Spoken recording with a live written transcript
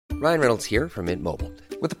Ryan Reynolds here from Mint Mobile.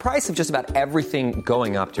 With the price of just about everything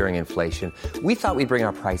going up during inflation, we thought we'd bring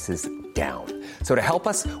our prices down. So to help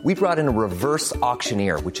us, we brought in a reverse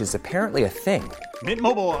auctioneer, which is apparently a thing. Mint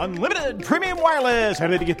Mobile Unlimited Premium Wireless. How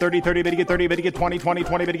to get 30, 30, bit to get 30, bit to get 20, 20,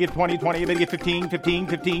 20, bit to get 20, 20, bit to get 15, 15,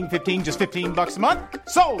 15, 15, just $15 a month?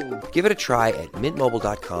 Sold! Give it a try at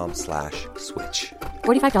mintmobile.com/switch.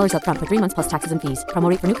 $45 up front for 3 months plus taxes and fees. Promo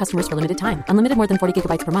rate for new customers for limited time. Unlimited more than 40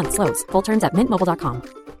 gigabytes per month. Slows full terms at mintmobile.com.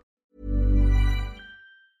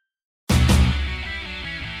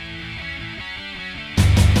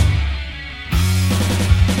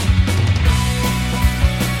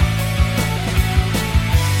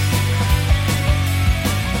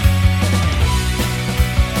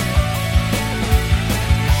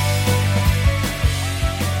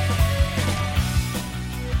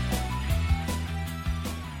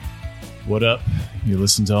 What up? You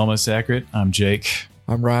listen to Almost Accurate. I'm Jake.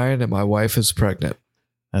 I'm Ryan, and my wife is pregnant.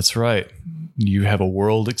 That's right. You have a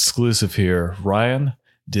world exclusive here. Ryan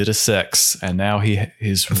did a sex, and now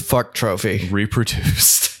his Fuck trophy.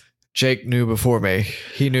 reproduced. Jake knew before me.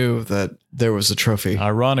 He knew that there was a trophy.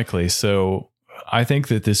 Ironically, so I think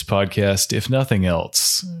that this podcast, if nothing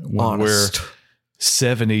else, when Honest. we're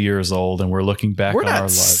 70 years old and we're looking back We're on not our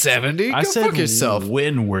lives. 70. I Go said fuck yourself.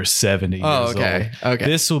 when we're 70 years Oh, okay. old. Okay.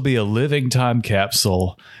 This will be a living time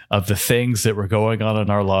capsule of the things that were going on in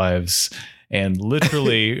our lives. And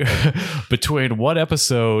literally between one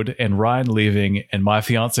episode and Ryan leaving and my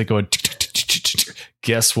fiance going,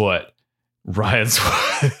 guess what? Ryan's,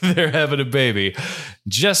 they're having a baby.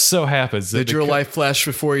 Just so happens that Did your life flash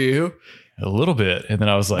before you? a little bit. And then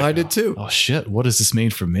I was like, I did too. Oh shit, what does this mean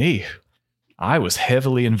for me? I was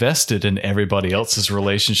heavily invested in everybody else's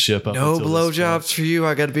relationship. Up No until this blowjobs for you.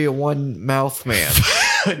 I got to be a one mouth man.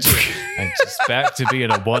 point. I'm just back to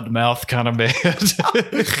being a one mouth kind of man.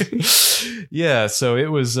 Yeah, so it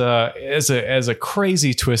was as a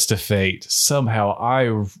crazy twist of fate. Somehow I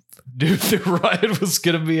knew that Ryan was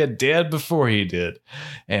going to be a dad before he did,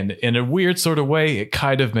 and in a weird sort of way, it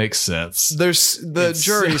kind of makes sense. The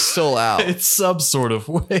jury's still out. It's some sort of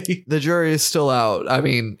way. The jury is still out. I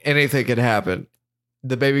mean, anything could happen.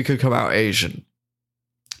 The baby could come out Asian.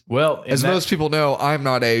 Well, As most people know, I'm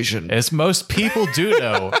not Asian. As most people do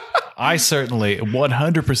know, I certainly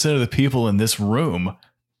 100% of the people in this room,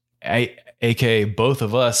 aka both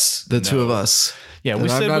of us, The two know. of us. Yeah, And we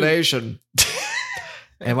I'm said not we- Asian.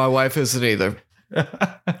 And my wife isn't either.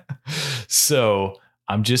 So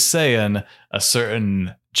I'm just saying, a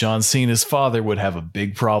certain John Cena's father would have a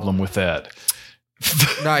big problem with that.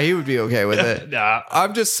 Nah, he would be okay with it. Nah.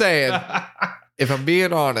 I'm just saying, if I'm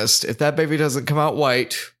being honest, if that baby doesn't come out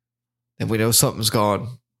white, then we know something's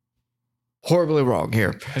gone horribly wrong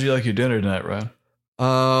here. How'd you like your dinner tonight, Ryan?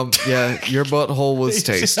 Yeah, your butthole was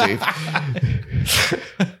tasty.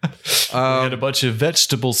 We had a bunch of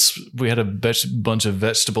vegetables. We had a bunch of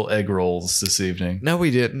vegetable egg rolls this evening. No,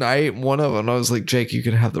 we didn't. I ate one of them. I was like, Jake, you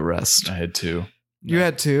can have the rest. I had two. You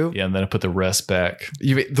had two? Yeah, and then I put the rest back.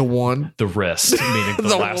 You ate the one? The rest, meaning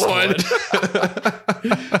the, last one.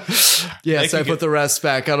 Yes, I Making put the rest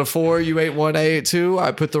back. Out of 4, you ate 1, I ate 2.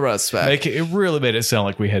 I put the rest back. It really made it sound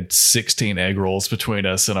like we had 16 egg rolls between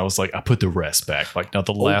us, and I was like, I put the rest back. Like, now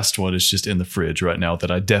the last one is just in the fridge right now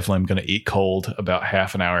that I definitely am going to eat cold about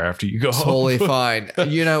half an hour after you go home. Totally fine.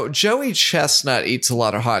 You know, Joey Chestnut eats a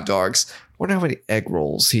lot of hot dogs. I wonder how many egg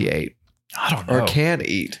rolls he ate I don't know. or can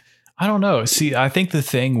eat. I don't know. See, I think the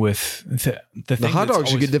thing with the The hot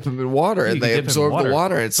dogs, you can dip them in water and they absorb the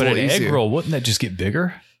water. It's but a an little egg easier. roll, wouldn't that just get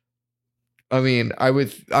bigger? I mean, I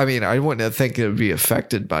wouldn't think it would be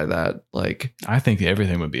affected by that. Like, I think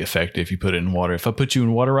everything would be affected if you put it in water. If I put you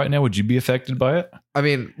in water right now, would you be affected by it? I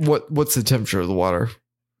mean, what's the temperature of the water?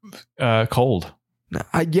 Cold.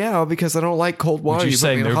 Yeah, because I don't like cold water. Would you put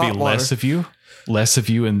say me in there would hot be water. less of you? Less of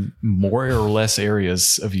you and more or less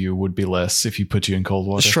areas of you would be less if you put you in cold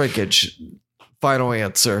water? Shrinkage. Final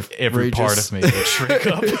answer. Every part of me would shrink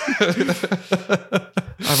up.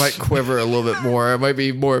 I might quiver a little bit more. I might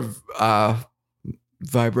be more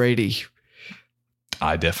vibraty.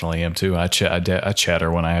 I definitely am too. I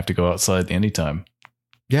chatter when I have to go outside anytime.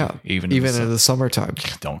 Yeah. Even in the summertime.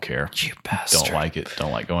 Don't care. You bastard. Don't like it.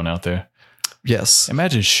 Don't like going out there. Yes.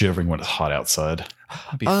 Imagine shivering when it's hot outside.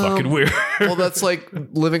 That'd be fucking weird. Well, that's like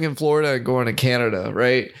living in Florida and going to Canada,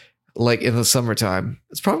 right? Like in the summertime.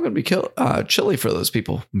 It's probably going to be chilly for those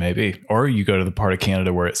people. Maybe. Or you go to the part of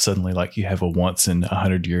Canada where it's suddenly like you have a once in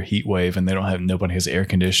 100-year heat wave and nobody has air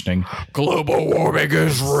conditioning. Global warming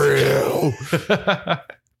is real.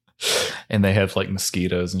 And they have like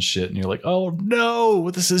mosquitoes and shit. And you're like, oh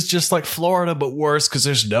no, this is just like Florida, but worse because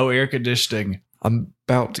there's no air conditioning. I'm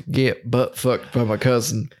about to get butt fucked by my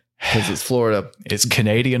cousin. because it's Florida. It's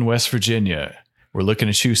Canadian West Virginia. We're looking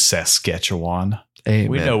at you, Saskatchewan. Amen.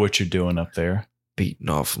 We know what you're doing up there. Beating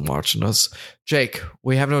off and watching us. Jake,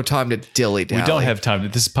 we have no time to dilly-dally. We don't have time.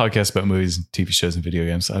 This is a podcast about movies, and TV shows, and video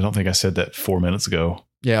games. I don't think I said that 4 minutes ago.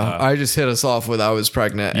 Yeah, I just hit us off with I was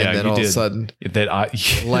pregnant, and then all of a sudden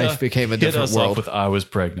life became a different hit us world. Off with I was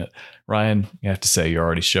pregnant. Ryan, you have to say you're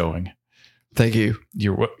already showing. Thank you.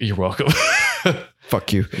 You're welcome.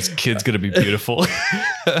 Fuck you. This kid's gonna be beautiful.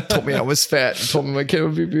 Told me I was fat. Told me my kid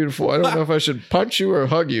would be beautiful. I don't know if I should punch you or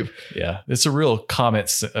hug you. Yeah, it's a real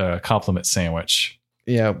compliment sandwich.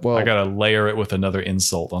 Yeah, well, I gotta layer it with another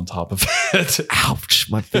insult on top of it.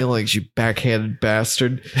 Ouch, my feelings, you backhanded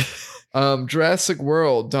bastard. Jurassic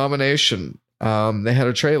World Domination. They had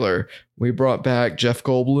a trailer. We brought back Jeff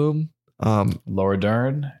Goldblum, Laura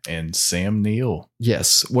Dern, and Sam Neill.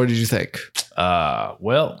 Yes. What did you think?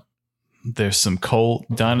 Well, there's some cold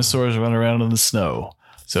dinosaurs running around in the snow.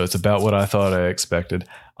 So it's about what I thought I expected.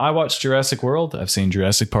 I watched Jurassic World. I've seen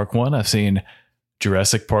Jurassic Park 1. I've seen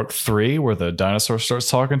Jurassic Park 3, where the dinosaur starts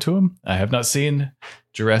talking to him. I have not seen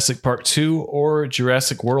Jurassic Park 2 or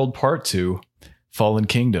Jurassic World Part 2, Fallen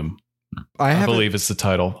Kingdom. I believe it's the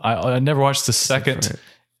title. I never watched the second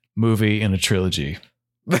movie in a trilogy.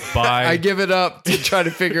 I give it up to try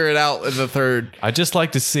to figure it out in the third. I just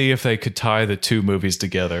like to see if they could tie the two movies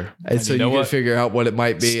together. And so you can figure out what it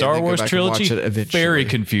might be. Star Wars trilogy, very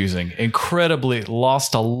confusing. Incredibly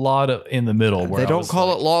lost a lot in the middle. They don't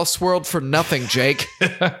call it Lost World for nothing, Jake.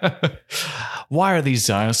 Why are these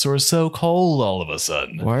dinosaurs so cold all of a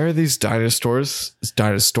sudden? Why are these dinosaurs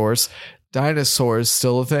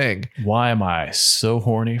still a thing? Why am I so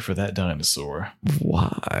horny for that dinosaur?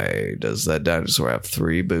 Why does that dinosaur have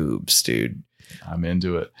 3 boobs, dude? I'm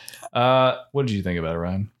into it. What did you think about it,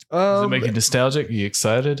 Ryan? Does it make you nostalgic? Are you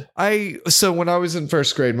excited? So when I was in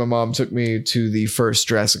first grade, my mom took me to the first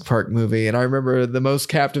Jurassic Park movie, and I remember the most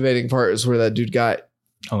captivating part is where that dude got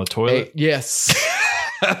on the toilet. Yes.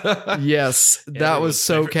 Yes, that was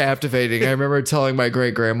so captivating. I remember telling my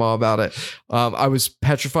great grandma about it. I was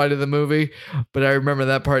petrified of the movie, but I remember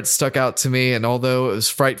that part stuck out to me. And although it was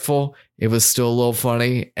frightful, it was still a little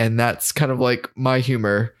funny. And that's kind of like my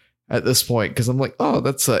humor at this point, because I'm like, oh,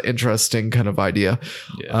 that's an interesting kind of idea.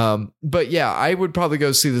 Yeah. But yeah, I would probably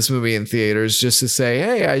go see this movie in theaters just to say,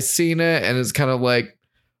 hey, I seen it, and it's kind of like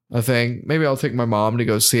a thing. Maybe I'll take my mom to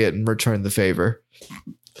go see it and return the favor.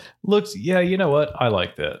 Looks, yeah, you know what? I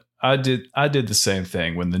like that. I did the same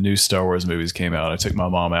thing when the new Star Wars movies came out. I took my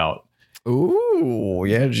mom out. Ooh,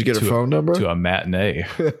 yeah. Did you get her phone number? To a matinee.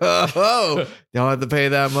 Oh, don't have to pay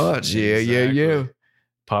that much. Yeah, exactly. Yeah.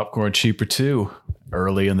 Popcorn cheaper too.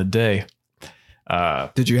 Early in the day.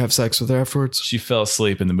 Did you have sex with her afterwards? She fell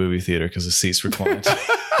asleep in the movie theater because the seats reclined.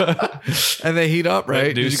 And they heat up,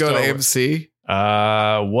 right? Did you go to AMC?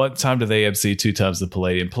 One time to the AMC, 2 times the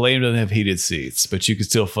Palladium. Palladium doesn't have heated seats, but you could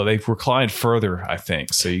still they've reclined further, I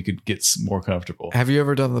think, so you could get more comfortable. Have you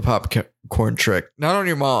ever done the popcorn trick? Not on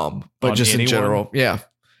your mom, but just in general. Yeah.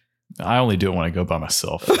 I only do it when I go by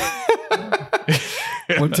myself.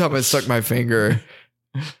 One time I stuck my finger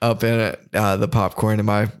up in it, the popcorn, and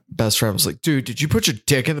my best friend was like, dude, did you put your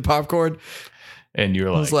dick in the popcorn? And you're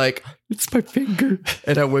like, I was like, it's my finger.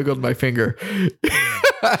 And I wiggled my finger.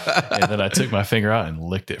 And then I took my finger out and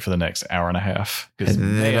licked it for the next hour and a half.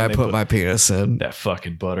 And then I put my penis in. That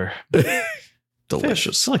fucking butter.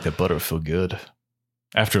 Delicious. I feel like the butter would feel good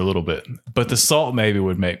after a little bit. But the salt maybe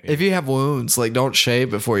would make me. If you have wounds, like don't shave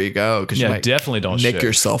before you go. Because you might definitely don't nick shave.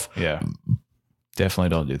 yourself. Yeah. Definitely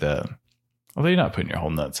don't do that. Although you're not putting your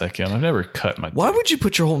whole nutsack in. I've never cut my. Why would you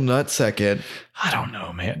put your whole nutsack in? I don't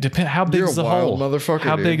know, man. Depend. How big You're is the a wild hole? Motherfucker.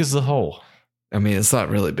 How dude. big is the hole? I mean, it's not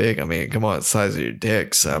really big. I mean, come on, it's the size of your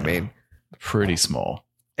dick. So I mean, pretty small.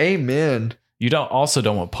 Amen. You don't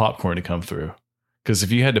want popcorn to come through, because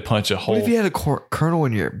if you had to punch a hole, what if you had a kernel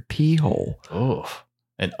in your pee hole? Oh,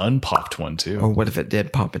 an unpopped one too. Or what if it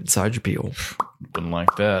did pop inside your pee hole? Wouldn't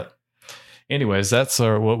like that. Anyways, that's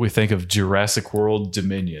what we think of Jurassic World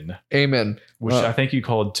Dominion. Amen. Which I think you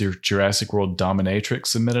called Jurassic World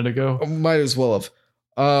Dominatrix a minute ago. Might as well have.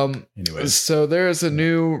 Anyways, so there's a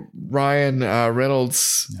new Ryan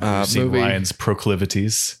Reynolds movie. Ryan's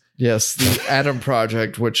proclivities. Yes, the Adam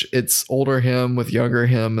Project, which it's older him with younger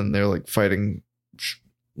him, and they're like fighting,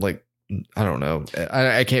 like I don't know.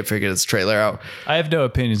 I can't figure this trailer out. I have no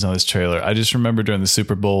opinions on this trailer. I just remember during the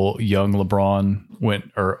Super Bowl, young LeBron was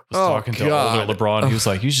talking to older LeBron. He was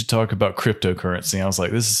like, "You should talk about cryptocurrency." I was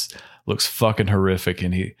like, "This looks fucking horrific,"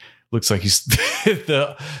 and he looks like he's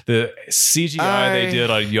the CGI they did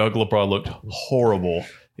on young LeBron looked horrible.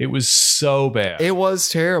 It was so bad. It was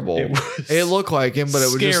terrible. It looked like him, but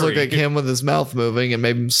it would just look like him with his mouth moving and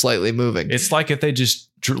maybe him slightly moving. It's like if they just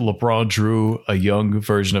LeBron drew a young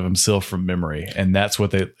version of himself from memory, and that's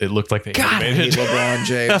what it looked like. They God, I hate LeBron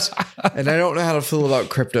James, and I don't know how to feel about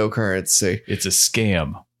cryptocurrency. It's a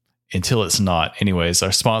scam until it's not. Anyways,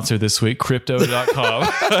 our sponsor this week, Crypto.com.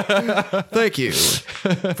 Thank you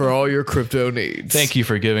for all your crypto needs. Thank you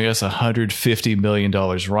for giving us $150 million,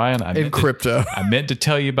 Ryan. In crypto. I meant to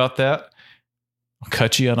tell you about that. I'll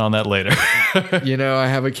cut you in on that later. You know, I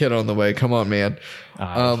have a kid on the way. Come on, man.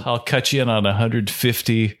 I'll cut you in on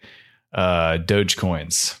 150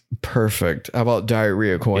 Dogecoins. Perfect. How about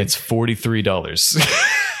diarrhea coins? It's $43.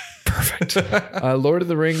 Perfect. Lord of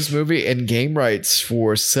the Rings movie and game rights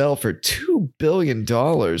for sale for $2 billion.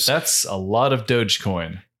 That's a lot of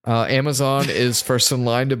Dogecoin. Amazon is first in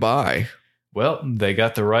line to buy. Well, they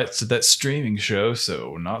got the rights to that streaming show,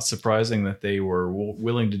 so not surprising that they were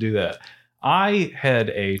willing to do that. I had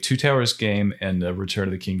a Two Towers game and a Return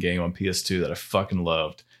of the King game on PS2 that I fucking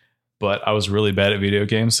loved. But I was really bad at video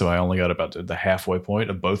games, so I only got about the halfway point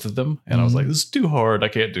of both of them. And I was like, this is too hard. I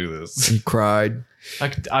can't do this. You cried.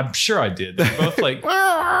 I'm sure I did. They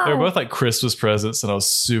were both like Christmas presents, and I was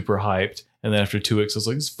super hyped. And then after 2 weeks, I was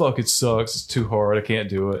like, this fucking sucks. It's too hard. I can't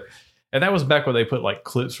do it. And that was back when they put like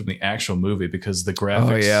clips from the actual movie, because the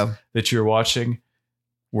graphics that you're watching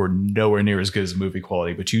were nowhere near as good as movie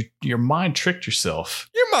quality. But your mind tricked yourself.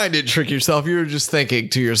 Your mind didn't trick yourself. You were just thinking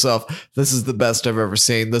to yourself, this is the best I've ever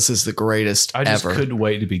seen. This is the greatest I just ever. couldn't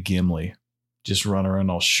wait to be Gimli. Just run around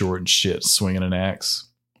all short and shit, swinging an axe.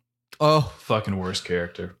 Oh, fucking worst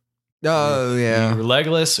character. Oh, yeah. You're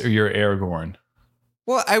Legolas or you're Aragorn?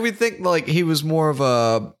 Well, I would think like he was more of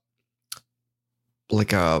a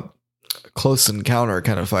close encounter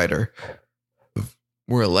kind of fighter.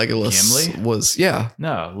 Where Legolas Gimli? was, yeah.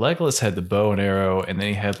 No, Legolas had the bow and arrow, and then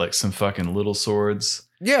he had like some fucking little swords.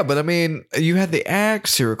 Yeah, but I mean, you had the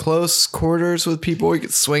axe, you were close quarters with people, you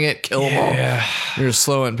could swing it, kill them all. You're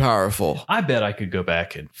slow and powerful. I bet I could go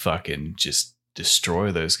back and fucking just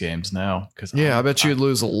destroy those games now. Yeah, I bet you'd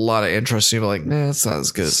lose a lot of interest. You'd be like, nah, it's not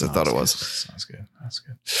as good as I thought it was. Sounds good. That's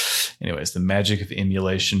good. Anyways, the magic of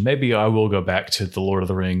emulation. Maybe I will go back to the Lord of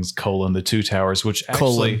the Rings, the Two Towers, which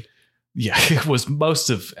actually... Yeah, it was most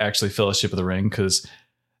of actually Fellowship of the Ring, because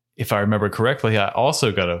if I remember correctly, I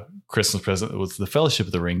also got a Christmas present that was the Fellowship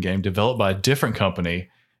of the Ring game developed by a different company,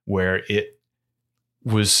 where it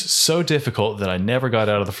was so difficult that I never got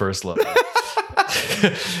out of the first level.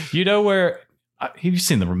 You know where... You've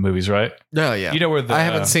seen the movies, right? Oh, yeah. You know where I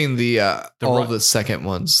haven't seen the second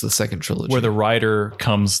ones, the second trilogy. Where the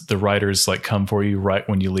writers like come for you right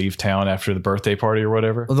when you leave town after the birthday party or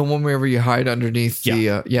whatever. Oh, the one wherever you hide underneath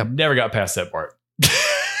the... Never got past that part.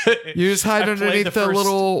 You just hide underneath the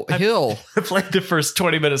little hill. I played the first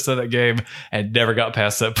 20 minutes of that game and never got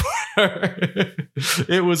past that part.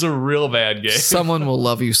 It was a real bad game. Someone will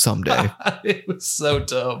love you someday. It was so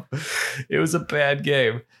dumb. It was a bad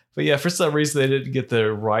game. But yeah, for some reason they didn't get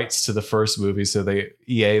the rights to the first movie, so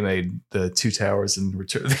EA made the Two Towers and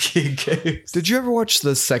Return of the King games. Did you ever watch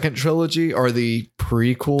the second trilogy or the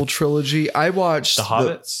prequel trilogy? I watched The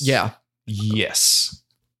Hobbits. Yeah. Yes.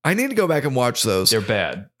 I need to go back and watch those. They're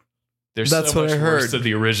bad. That's so what much I heard. worse than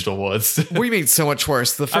the original ones. What do you mean so much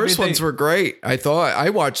worse? The first ones were great. I thought I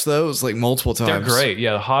watched those like multiple times. They're great.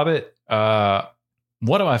 Yeah, The Hobbit.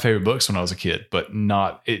 One of my favorite books when I was a kid, but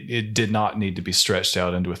it did not need to be stretched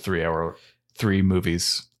out into a 3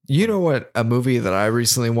 movies. You know what? A movie that I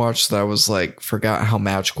recently watched that I was like, forgot how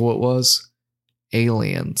magical it was.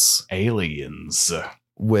 Aliens.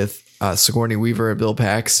 With Sigourney Weaver and Bill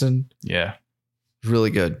Paxton. Yeah. Really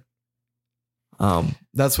good.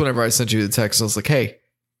 That's whenever I sent you the text. I was like, hey,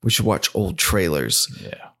 we should watch old trailers.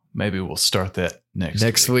 Yeah. Maybe we'll start that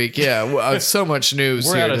next week. Yeah. Well, so much news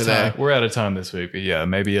We're here out of today. Time. We're out of time this week. But yeah,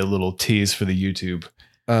 maybe a little tease for the YouTube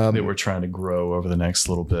that we're trying to grow over the next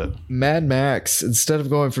little bit. Mad Max, instead of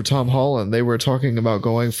going for Tom Holland, they were talking about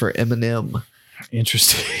going for Eminem.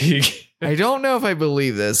 Interesting. I don't know if I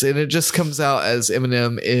believe this. And it just comes out as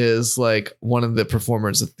Eminem is like one of the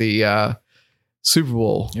performers at the Super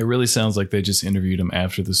Bowl. It really sounds like they just interviewed him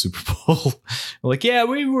after the Super Bowl. Like, yeah,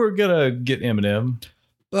 we were going to get Eminem.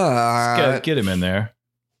 Get him in there.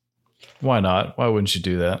 Why not? Why wouldn't you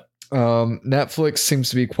do that? Netflix seems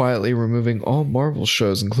to be quietly removing all Marvel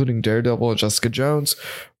shows, including Daredevil and Jessica Jones,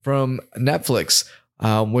 from Netflix,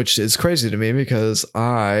 which is crazy to me because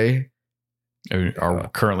I are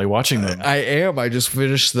currently watching them. I am. I just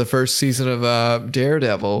finished the first season of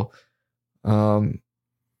Daredevil. And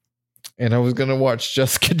and I was going to watch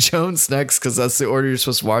Jessica Jones next because that's the order you're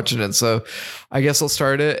supposed to watch it. So I guess I'll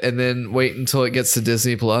start it and then wait until it gets to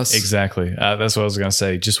Disney Plus. Exactly. That's what I was going to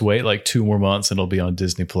say. Just wait like 2 more months and it'll be on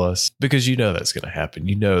Disney Plus, because you know that's going to happen.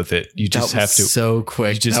 You know that you just have to. So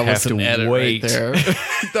quick. You just that have to wait. right there.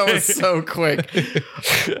 That was so quick.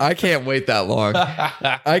 I can't wait that long.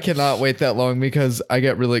 I cannot wait that long because I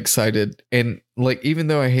get really excited. And like, even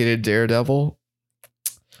though I hated Daredevil,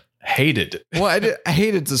 Hated. well, I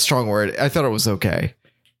hated's a strong word. I thought it was okay.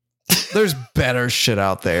 There's better shit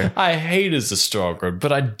out there. I hate is a strong word,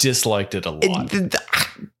 but I disliked it a lot.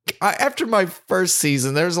 After my first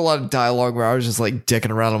season, there's a lot of dialogue where I was just like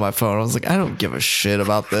dicking around on my phone. I was like, I don't give a shit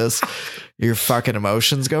about this. Your fucking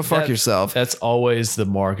emotions, go fuck yourself. That's always the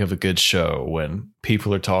mark of a good show, when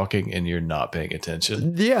people are talking and you're not paying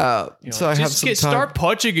attention. Yeah. So I have some time. Start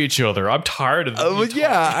punching each other. I'm tired of this.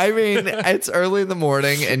 Yeah. I mean, it's early in the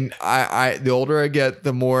morning, and I the older I get,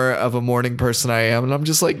 the more of a morning person I am. And I'm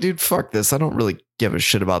just like, dude, fuck this. I don't really give a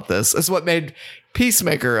shit about this. That's what made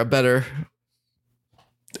Peacemaker a better,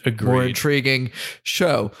 more intriguing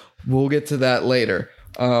show. We'll get to that later.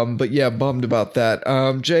 But yeah, bummed about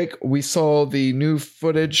that. Jake, we saw the new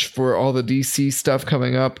footage for all the DC stuff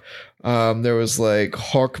coming up. There was like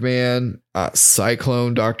Hawkman,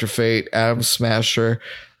 Cyclone, Dr. Fate, Atom Smasher.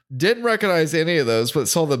 Didn't recognize any of those, but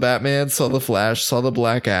saw the Batman, saw the Flash, saw the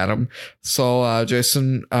Black Adam, saw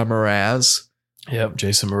Jason Mraz. Yep,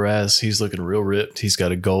 Jason Mraz. He's looking real ripped. He's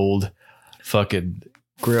got a gold fucking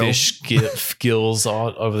Grill. fish gills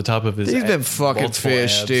on over the top of his. He's been fucking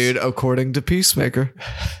fish, abs. dude, according to Peacemaker.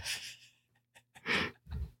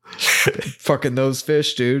 Fucking those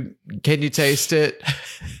fish, dude. Can you taste it?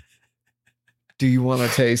 Do you want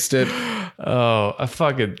to taste it? Oh, I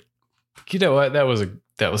fucking. You know what? That was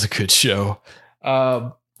a good show.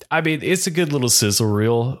 I mean, it's a good little sizzle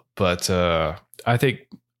reel, but I think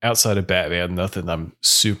outside of Batman, nothing I'm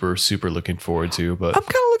super looking forward to. But I'm kind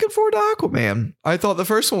of looking forward to Aquaman. I thought the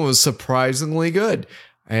first one was surprisingly good,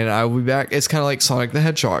 and I will be back. It's kind of like Sonic the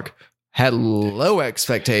Hedgehog. Had low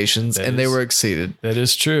expectations, and they were exceeded. That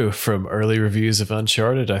is true. From early reviews of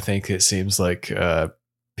Uncharted, I think it seems like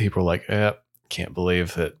people are like, can't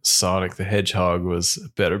believe that Sonic the Hedgehog was a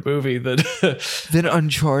better movie than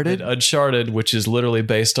Uncharted. Uncharted, which is literally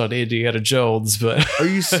based on Indiana Jones. But are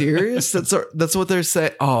you serious? That's what they're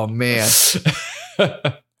saying. Oh man.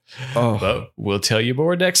 Oh, but we'll tell you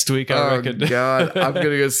more next week. I reckon. God, I'm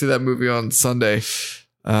gonna go see that movie on Sunday.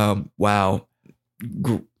 Wow.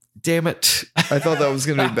 Damn it! I thought that was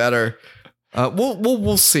gonna be better.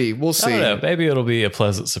 We'll see. We'll see. I don't know. Maybe it'll be a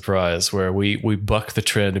pleasant surprise where we buck the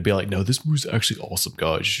trend and be like, no, this movie's actually awesome,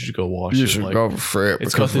 guys. You should go watch it. You should go for it.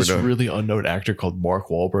 It's got this really unknown actor called Mark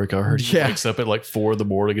Wahlberg. I heard he wakes up at like 4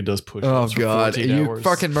 a.m. and does push-ups. Oh God! You hours.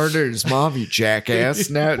 fucking murdered his mom, you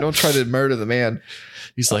jackass! Now don't try to murder the man.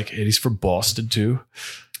 He's like, and he's from Boston too.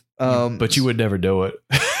 But you would never know it.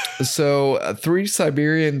 So 3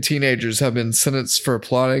 Siberian teenagers have been sentenced for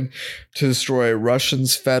plotting to destroy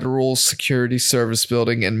Russia's Federal Security Service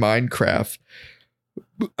building in Minecraft,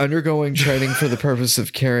 undergoing training for the purpose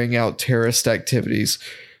of carrying out terrorist activities.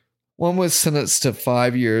 One was sentenced to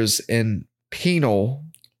 5 years in penal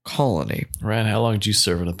colony. Ryan, how long did you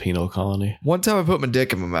serve in a penal colony? One time I put my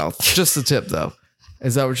dick in my mouth. Just the tip, though.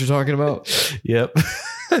 Is that what you're talking about? Yep.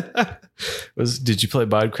 Did you play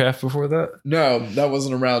Minecraft before that? No, that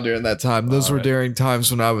wasn't around during that time. Those were during times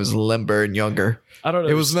when I was limber and younger. I don't know.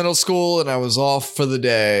 It was middle school and I was off for the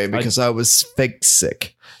day because I was fake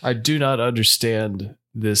sick. I do not understand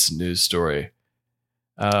this news story.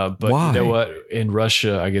 But why? You know what? In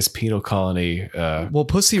Russia, I guess penal colony. Well,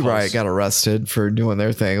 Pussy Riot got arrested for doing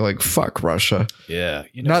their thing. Like, fuck Russia. Yeah.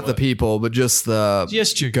 You know not the people, but just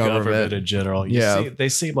your government in general. They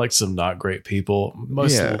seem like some not great people.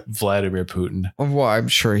 Mostly Vladimir Putin. Well, I'm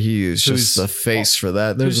sure he is just the face for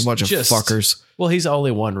that. There's a bunch of fuckers. Well, he's only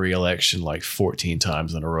won re-election like 14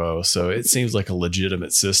 times in a row. So it seems like a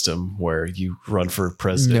legitimate system where you run for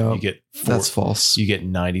president. No, you get that's false. You get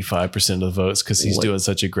 95% of the votes because he's doing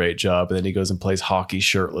such a great job. And then he goes and plays hockey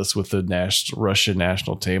shirtless with the Russian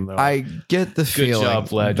national team. I get the feeling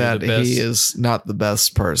that he is not the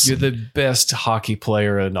best person. You're the best hockey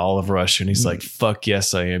player in all of Russia. And he's like, fuck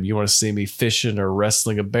yes, I am. You want to see me fishing or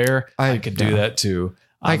wrestling a bear? I could do that too.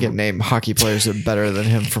 I can name hockey players that are better than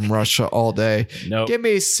him from Russia all day. No, give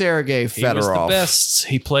me Sergei Fedorov. He was the best.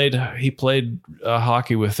 He played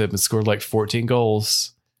hockey with him and scored like 14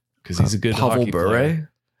 goals because he's a good hockey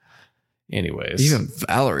player. Anyways, even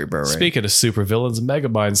Valerie Bure. Speaking of supervillains,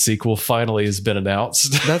 Megamind sequel finally has been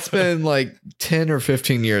announced. That's been like 10 or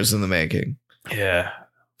 15 years in the making. Yeah,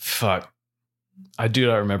 fuck. I do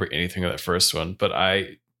not remember anything of that first one, but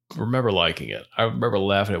I remember liking it. I remember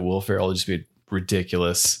laughing at Will Ferrell just being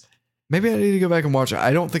ridiculous. Maybe I need to go back and watch it.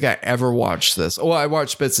 I don't think I ever watched this. Oh, I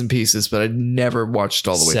watched bits and pieces, but I never watched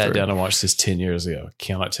all the way Sat through. down and watched this 10 years ago.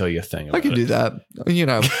 Cannot tell you a thing about it. I could do that. You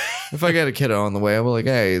know, if I got a kid on the way, I'm like,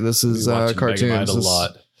 hey, this is cartoons. A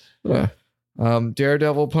lot. Yeah.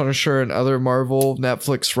 Daredevil, Punisher, and other Marvel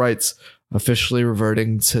Netflix rights officially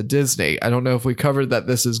reverting to Disney. I don't know if we covered that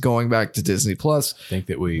this is going back to Disney Plus. I think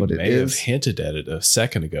that we But it may have is. hinted at it a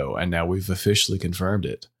second ago, and now we've officially confirmed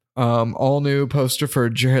it. All new poster for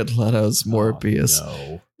Jared Leto's Morbius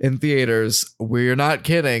No. in theaters. We're not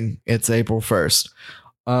kidding. It's April 1st.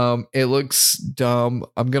 It looks dumb.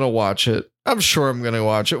 I'm gonna watch it. I'm sure I'm gonna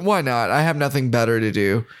watch it. Why not? I have nothing better to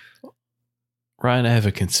do. Ryan, I have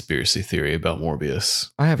a conspiracy theory about Morbius.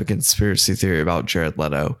 I have a conspiracy theory about Jared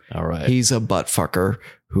Leto. All right. He's a butt fucker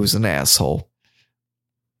who's an asshole.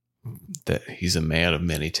 That he's a man of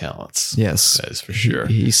many talents. Yes. That is for sure.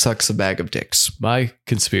 He sucks a bag of dicks. My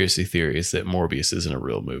conspiracy theory is that Morbius isn't a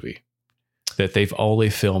real movie. That they've only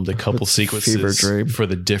filmed a couple It's fever sequences dream. for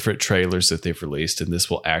the different trailers that they've released, and this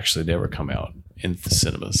will actually never come out in the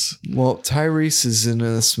cinemas. Well, Tyrese is in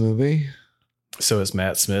this movie. So is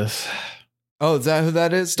Matt Smith, Oh, is that who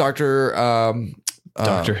that is? Doctor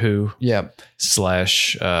Doctor Who Yeah.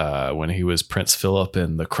 / when he was Prince Philip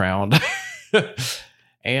in The Crown,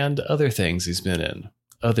 and other things he's been in,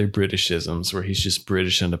 other Britishisms where he's just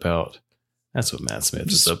British and about. That's what Matt Smith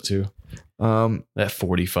is up to. That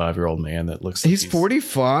 45-year-old man that looks like He's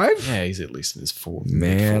 45? Yeah, he's at least in his 40s.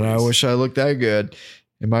 Man, I wish I looked that good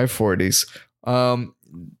in my 40s.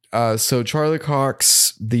 So Charlie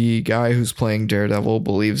Cox, the guy who's playing Daredevil,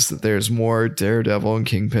 believes that there's more Daredevil and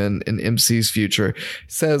Kingpin in MC's future.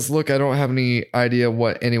 Says, look, I don't have any idea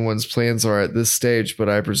what anyone's plans are at this stage, but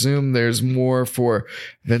I presume there's more for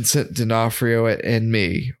Vincent D'Onofrio and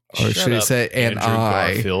me. Or should I say, and Andrew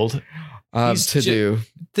I, Garfield. He's to do.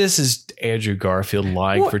 This is Andrew Garfield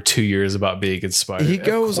lying for 2 years about being inspired. He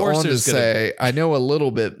goes Of course on to there's gonna- say, I know a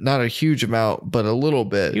little bit, not a huge amount, but a little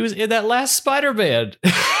bit. he was in that last Spider-Man.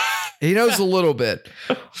 He knows a little bit.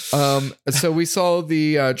 So we saw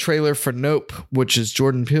the trailer for Nope, which is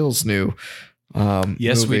Jordan Peele's new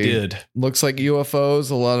Yes, we movie. did. Looks like UFOs,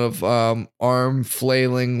 a lot of arm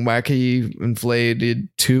flailing, wacky, inflated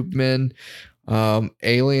tube men,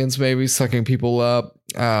 aliens maybe sucking people up.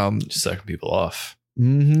 Just sucking people off.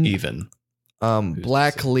 Mhm. Even.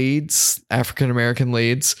 Black leads, African American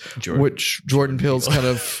leads, which Jordan Peele's kind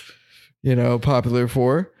of, popular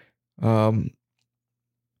for.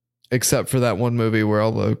 Except for that one movie where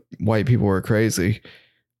all the white people were crazy.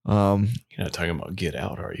 You're not talking about Get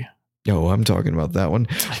Out, are you? Oh, I'm talking about that one.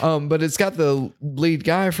 But it's got the lead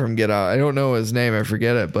guy from Get Out. I don't know his name. I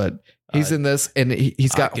forget it, but he's in this, and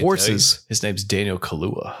he's got horses. His name's Daniel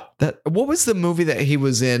Kaluuya. What was the movie that he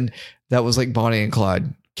was in that was like Bonnie and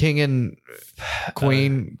Clyde? King and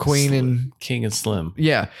Queen and King and Slim.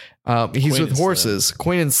 yeah. He's Queen with and horses.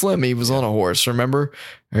 Queen and Slim. He was on a horse. Remember?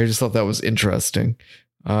 I just thought that was interesting.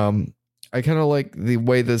 I kind of like the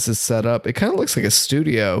way this is set up. It kind of looks like a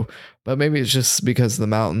studio, but maybe it's just because of the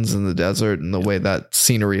mountains and the desert and the way that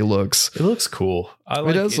scenery looks. It looks cool.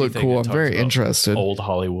 It does look cool. I'm very interested. Old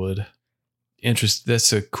Hollywood.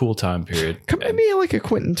 That's a cool time period. Maybe like a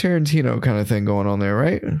Quentin Tarantino kind of thing going on there,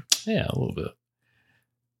 right? Yeah, a little bit.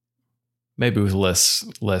 Maybe with less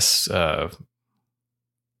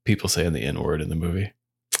people saying the N-word in the movie.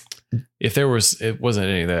 If it wasn't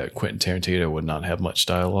any of that, Quentin Tarantino would not have much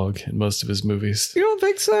dialogue in most of his movies. You don't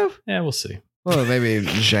think so? Yeah, we'll see. Well, maybe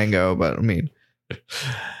Django, but I mean,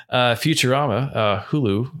 Futurama,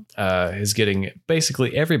 Hulu, is getting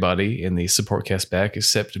basically everybody in the support cast back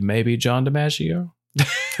except maybe John DiMaggio.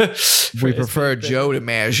 we prefer Joe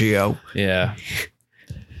DiMaggio. Yeah.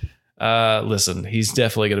 Listen, he's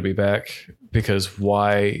definitely going to be back because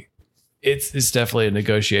why? It's definitely a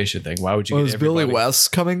negotiation thing. Why would you? Is Billy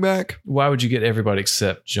West coming back? Why would you get everybody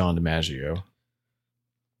except John DiMaggio?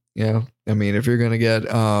 Yeah, I mean, if you're gonna get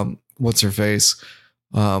what's her face,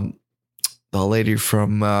 the lady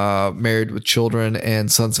from Married with Children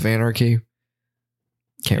and Sons of Anarchy,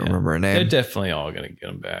 can't remember her name. They're definitely all going to get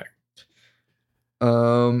him back.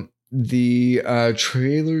 The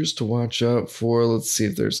trailers to watch out for. Let's see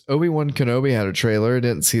if there's Obi-Wan Kenobi had a trailer. I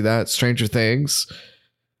didn't see that. Stranger Things.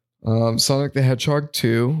 Sonic the Hedgehog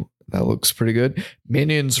 2. That looks pretty good.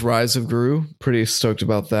 Minions Rise of Gru. Pretty stoked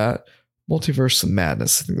about that. Multiverse of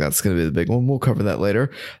Madness. I think that's going to be the big one. We'll cover that later.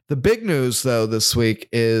 The big news, though, this week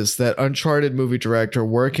is that Uncharted movie director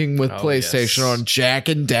working with PlayStation on Jack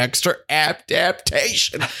and Dexter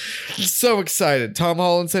adaptation. So excited. Tom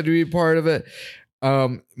Holland said to be part of it.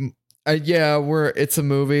 It's a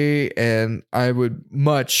movie, and I would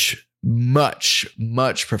much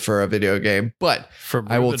prefer a video game, but From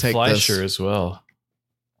I will Ruben take Fleischer this. as well.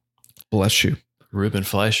 Bless you. Ruben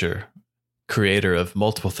Fleischer, creator of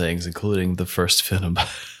multiple things, including the first Venom.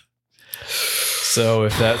 So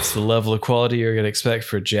if that's the level of quality you're going to expect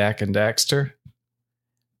for Jack and Daxter,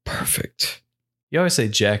 Perfect. you always say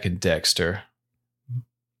Jack and Dexter,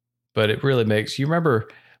 but it really makes you remember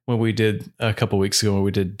when we did a couple weeks ago when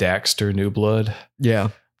we did Daxter New Blood. Yeah.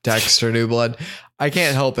 Daxter New Blood. I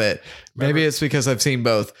can't help it. Maybe it's because I've seen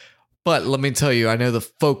both. But let me tell you, I know the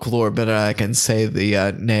folklore better than I can say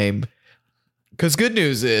the name. Because good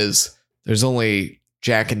news is there's only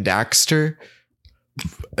Jack and Daxter,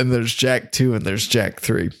 and there's Jack 2, and there's Jack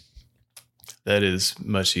 3. That is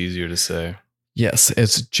much easier to say. Yes,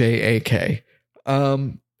 it's JAK.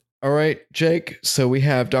 All right, Jake. So we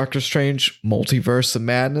have Doctor Strange Multiverse of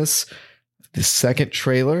Madness, the second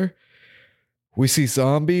trailer. We see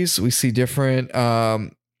zombies. We see different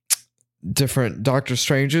Doctor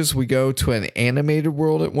Stranges. We go to an animated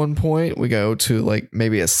world at one point. We go to like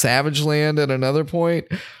maybe a Savage Land at another point.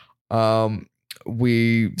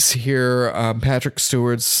 We hear Patrick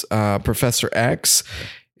Stewart's Professor X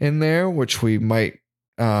in there, which we might.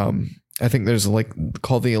 I think there's like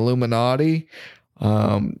called the Illuminati.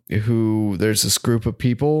 Who there's this group of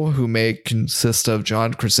people who may consist of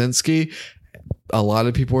John Krasinski. A lot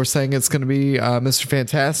of people are saying it's going to be Mr.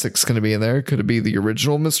 Fantastic's going to be in there. Could it be the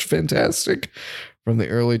original Mr. Fantastic from the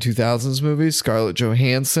early 2000s movies? Scarlett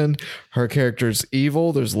Johansson, her character's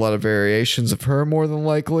evil. There's a lot of variations of her more than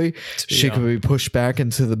likely. She could be pushed back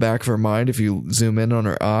into the back of her mind if you zoom in on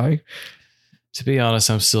her eye. To be honest,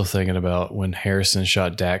 I'm still thinking about when Harrison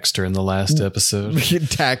shot Daxter in the last episode.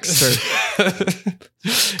 Daxter.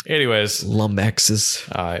 Anyways, Lumbexes.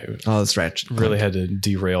 That's right. Really had to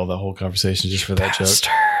derail the whole conversation just for that joke.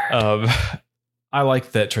 I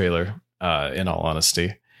liked that trailer, in all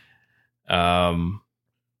honesty.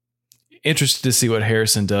 Interested to see what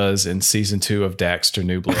Harrison does in season 2 of Daxter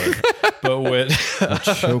New Blood. But when I'll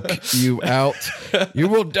choke you out, you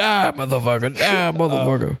will die, motherfucker. Die,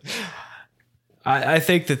 motherfucker. I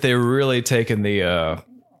think that they're really taking the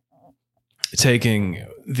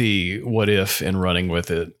what if and running with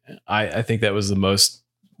it. I think that was the most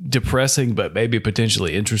depressing, but maybe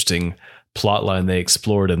potentially interesting plot line they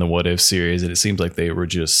explored in the What If series. And it seems like they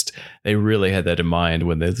really had that in mind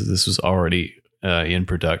when this was already in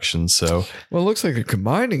production. So, well, it looks like they're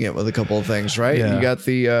combining it with a couple of things, right? Yeah. You got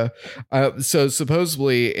the so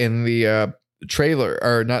supposedly in the trailer,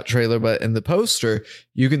 or not trailer, but in the poster,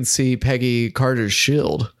 you can see Peggy Carter's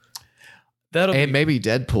shield. Maybe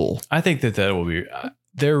Deadpool. I think that will be.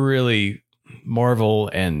 They're really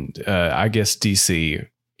Marvel and I guess DC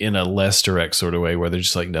in a less direct sort of way, where they're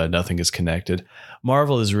just like, no, nothing is connected.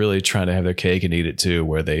 Marvel is really trying to have their cake and eat it too,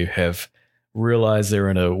 where they have realized they're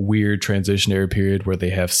in a weird transitionary period where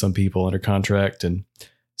they have some people under contract and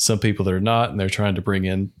some people that are not, and they're trying to bring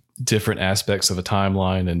in different aspects of a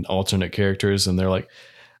timeline and alternate characters. And they're like,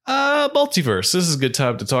 multiverse. This is a good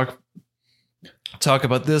time to talk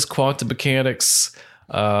about this. Quantum mechanics,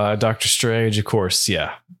 Doctor Strange, of course.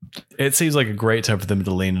 Yeah. It seems like a great time for them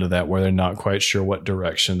to lean into that, where they're not quite sure what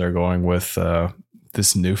direction they're going with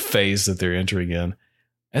this new phase that they're entering in.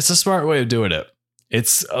 It's a smart way of doing it.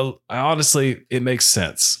 Honestly, it makes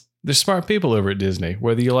sense. There's smart people over at Disney.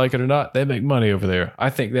 Whether you like it or not, they make money over there.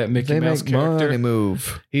 I think that Mickey Mouse character, money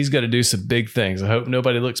move. He's got to do some big things. I hope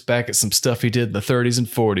nobody looks back at some stuff he did in the 30s and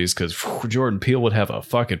 40s, because Jordan Peele would have a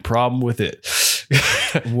fucking problem with it.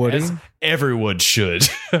 Would he? Everyone should.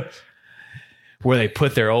 Where they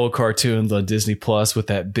put their old cartoons on Disney Plus with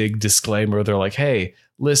that big disclaimer. They're like, hey,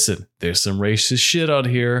 listen, there's some racist shit on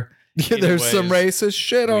here. Yeah, there's some racist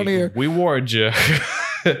shit on here. We warned you.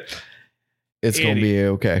 It's going to be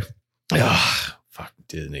okay. Fuck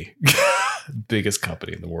Disney. Biggest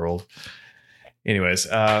company in the world. Anyways,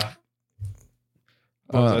 what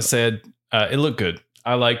I said, it looked good.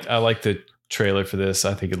 I like the trailer for this.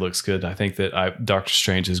 I think it looks good. I think that Doctor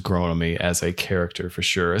Strange has grown on me as a character for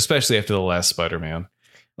sure, especially after the last Spider-Man.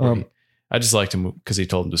 I just liked him because he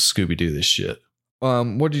told him to Scooby-Doo this shit.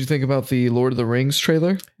 What did you think about the Lord of the Rings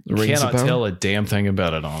trailer? Cannot tell a damn thing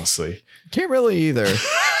about it, honestly. Can't really either.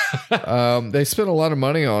 They spent a lot of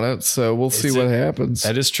money on it, so we'll see what happens.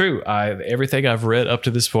 That is true. Everything I've read up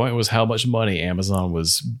to this point was how much money Amazon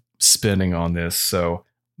was spending on this, so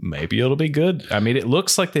maybe it'll be good. I mean, it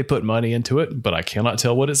looks like they put money into it, but I cannot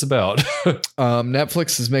tell what it's about.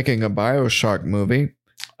 Netflix is making a BioShock movie.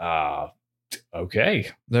 Okay.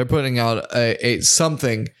 They're putting out a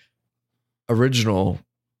something original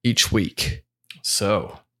each week.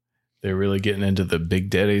 So They're really getting into the big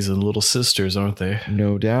daddies and little sisters, aren't they?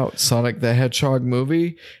 No doubt. Sonic the Hedgehog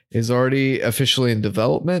movie is already officially in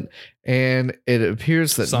development, and it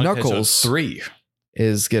appears that Sonic Knuckles 3.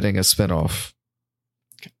 is getting a spinoff.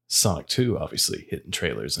 Sonic 2, obviously, hitting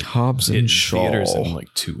trailers and Hobbs hitting and Shaw. theaters in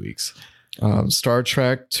like 2 weeks. Star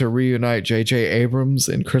Trek to reunite J.J. Abrams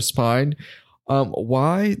and Chris Pine.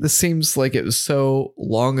 Why? This seems like it was so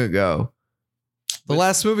long ago. The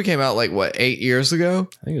last movie came out like, what, 8 years ago?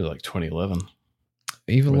 I think it was like 2011.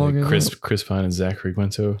 Even longer. Chris Pine and Zachary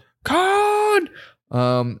Quinto. God!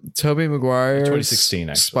 Tobey Maguire, 2016,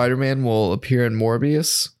 actually. Spider-Man will appear in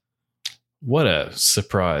Morbius. What a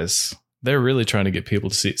surprise. They're really trying to get people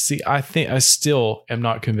to see it. See, I still am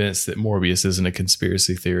not convinced that Morbius isn't a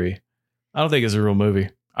conspiracy theory. I don't think it's a real movie.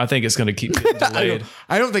 I think it's going to keep getting delayed.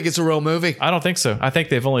 I don't think it's a real movie. I don't think so. I think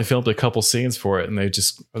they've only filmed a couple scenes for it, and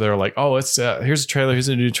they're like, oh, it's here's a trailer, here's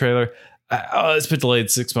a new trailer. It's been delayed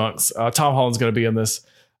 6 months. Tom Holland's going to be in this,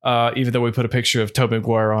 even though we put a picture of Tobey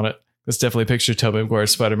Maguire on it. It's definitely a picture of Tobey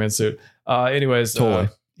Maguire's Spider-Man suit. Anyways, Totally.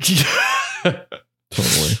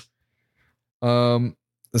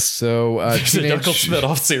 So there's a Knuckles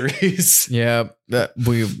spin-off series. Yeah,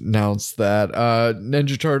 we announced that.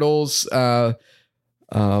 Ninja Turtles.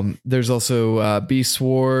 There's also Beast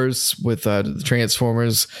Wars with the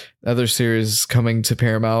Transformers. Other series coming to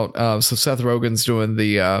Paramount. So Seth Rogen's doing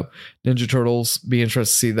the Ninja Turtles. Be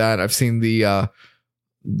interested to see that. I've seen the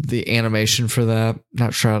animation for that.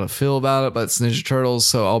 Not sure how to feel about it, but it's Ninja Turtles,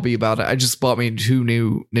 so I'll be about it. I just bought me 2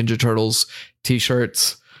 new Ninja Turtles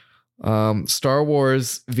t-shirts. Star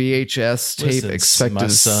Wars VHS tape. Listen, expected. My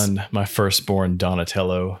son, my firstborn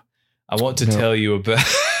Donatello. I want to tell you about.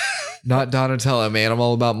 Not Donatello, man. I'm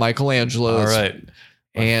all about Michelangelo. All right.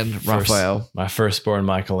 And Raphael. My firstborn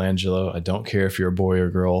Michelangelo. I don't care if you're a boy or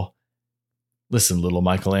girl. Listen, little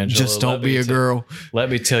Michelangelo. Just don't be a girl. Let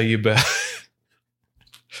me tell you about.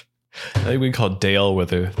 I think we can call Dale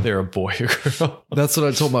whether they're a boy or girl. That's what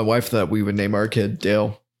I told my wife, that we would name our kid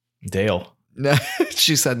Dale. Dale.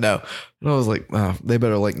 She said no. And I was like, oh, they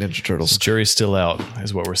better like Ninja Turtles. The jury's still out,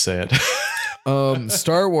 is what we're saying.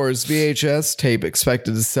 Star Wars VHS tape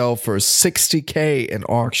expected to sell for $60,000 in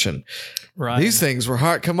auction. Right. These things were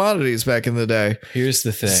hot commodities back in the day. Here's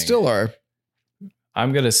the thing. Still are.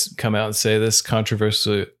 I'm going to come out and say this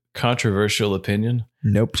controversial opinion.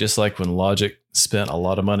 Nope. Just like when Logic spent a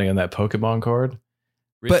lot of money on that Pokemon card.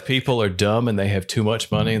 Rich people are dumb and they have too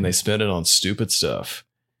much money and they spend it on stupid stuff.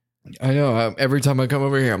 I know. Every time I come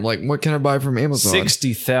over here, I'm like, what can I buy from Amazon?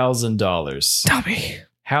 $60,000. Dummy.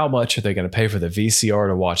 How much are they going to pay for the VCR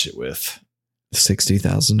to watch it with?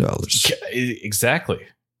 $60,000. Exactly.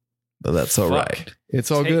 But that's all right.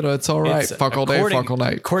 It's all good. It's all right. Fuck all day, fuck all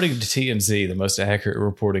night. According to TMZ, the most accurate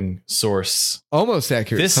reporting source. Almost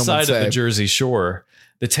accurate. This side of the Jersey Shore.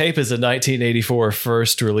 The tape is a 1984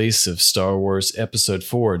 first release of Star Wars Episode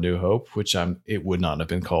 4: A New Hope, which it would not have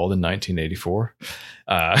been called in 1984.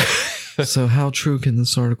 So how true can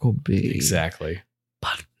this article be? Exactly.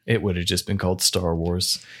 But it would have just been called Star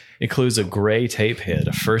Wars. Includes a gray tape head,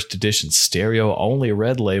 a first edition stereo only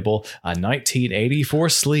red label, a 1984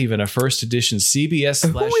 sleeve, and a first edition CBS.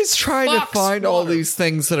 I'm always trying to find all these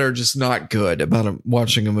things that are just not good about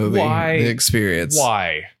watching a movie. Why? The experience.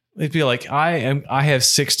 Why? They'd be like, I have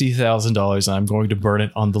 $60,000 and I'm going to burn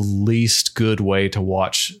it on the least good way to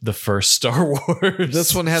watch the first Star Wars.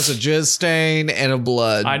 This one has a jizz stain and a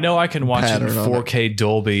blood. I know I can watch it in 4K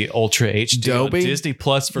Dolby Ultra HD Dolby? on Disney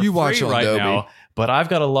Plus for You free watch on right Dolby. now, but I've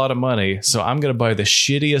got a lot of money, so I'm going to buy the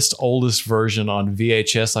shittiest, oldest version on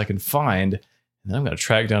VHS I can find, and then I'm going to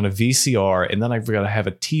track down a VCR, and then I've got to have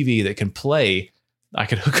a TV that can play. I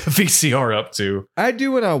can hook a VCR up to. I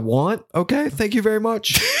do what I want. Okay, thank you very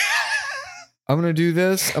much. I'm going to do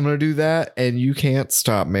this. I'm going to do that. And you can't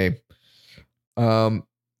stop me.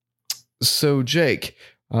 So Jake,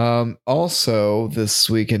 also this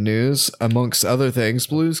week in news, amongst other things,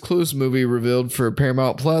 Blue's Clues movie revealed for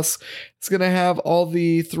Paramount Plus. It's going to have all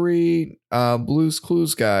the 3 Blue's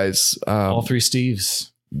Clues guys. All 3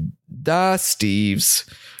 Steves. The Steves.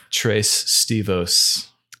 Trace Stevos.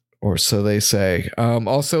 Or so they say.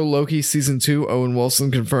 Also, Loki Season 2, Owen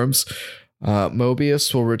Wilson confirms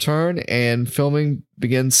Mobius will return and filming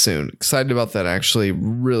begins soon. Excited about that. Actually,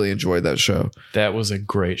 really enjoyed that show. That was a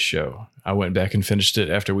great show. I went back and finished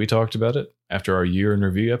it after we talked about it, after our year in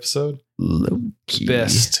review episode. Loki.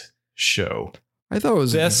 Best show. I thought it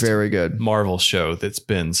was very good. Marvel show that's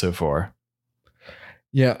been so far.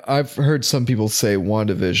 Yeah, I've heard some people say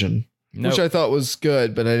WandaVision. Which I thought was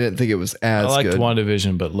good, but I didn't think it was as good. I liked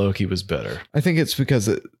WandaVision, but Loki was better. I think it's because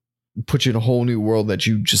it put you in a whole new world that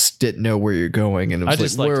you just didn't know where you're going. And it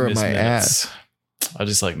was like, where am I at? I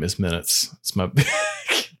just like Miss Minutes. It's my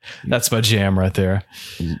that's my jam right there.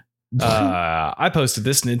 I posted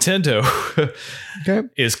this. Nintendo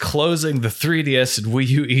is closing the 3DS and Wii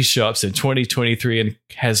U eShops in 2023 and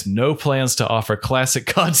has no plans to offer classic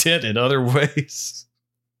content in other ways.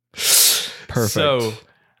 Perfect. So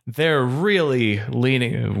they're really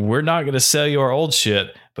leaning. We're not going to sell you our old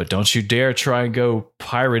shit, but don't you dare try and go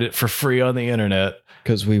pirate it for free on the internet.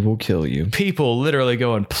 Because we will kill you. People literally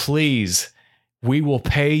going, please, we will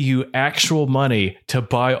pay you actual money to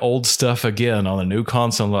buy old stuff again on a new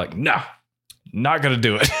console. I'm like, no, not going to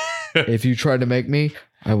do it. If you try to make me,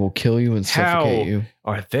 I will kill you and suffocate you.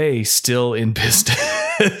 Are they still in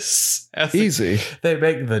business? Easy. They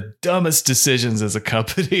make the dumbest decisions as a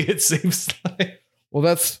company, it seems like. Well,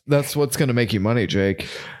 that's what's going to make you money, Jake.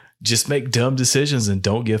 Just make dumb decisions and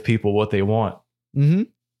don't give people what they want. Mm-hmm.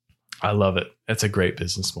 I love it. That's a great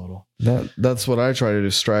business model. That's what I try to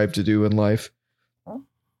strive to do in life.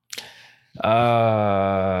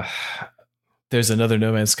 There's another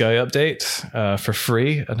No Man's Sky update for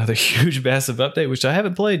free. Another huge, massive update, which I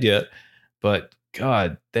haven't played yet. But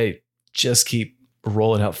God, they just keep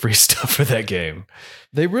rolling out free stuff for that game.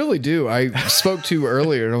 They really do. I spoke to you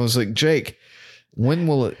earlier and I was like, Jake, when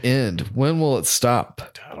will it end? When will it stop?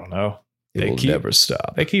 I don't know. It will never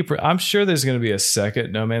stop. I'm sure there's going to be a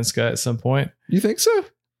second No Man's Sky at some point. You think so?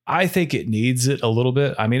 I think it needs it a little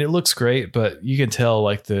bit. I mean, it looks great, but you can tell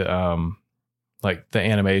like the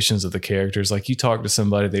animations of the characters. Like you talk to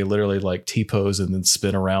somebody, they literally like T-pose and then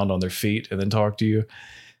spin around on their feet and then talk to you.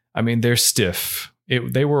 I mean, they're stiff.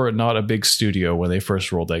 They were not a big studio when they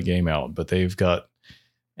first rolled that game out, but they've got,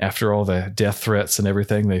 after all the death threats and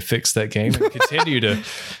everything, they fixed that game and continue to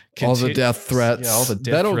all the death threats. Yeah, all the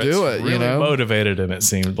death that'll threats do it. Really motivated them. It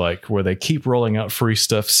seemed like where they keep rolling out free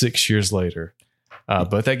stuff 6 years later.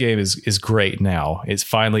 But that game is great now. It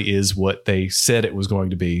finally is what they said it was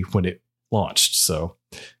going to be when it launched. So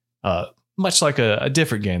much like a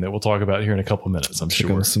different game that we'll talk about here in a couple of minutes, I'm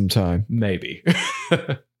sure. Some time, maybe.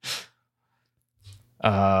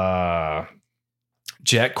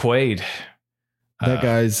 Jack Quaid. That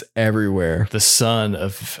guy's everywhere. The son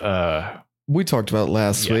of we talked about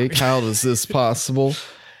last week. How is this possible?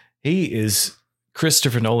 He is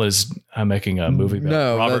Christopher Nolan is making a movie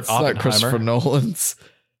about Robert Oppenheimer. Not Christopher Nolan's.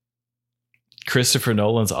 Christopher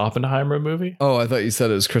Nolan's Oppenheimer movie? Oh, I thought you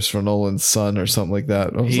said it was Christopher Nolan's son or something like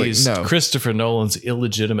that. I was He's like, no. Christopher Nolan's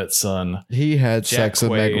illegitimate son. He had Jack sex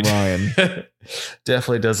with Meg Ryan.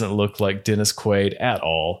 Definitely doesn't look like Dennis Quaid at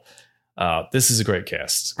all. This is a great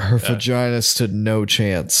cast. Her vagina stood no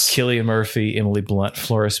chance. Cillian Murphy, Emily Blunt,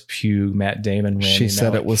 Florence Pugh, Matt Damon, Randy She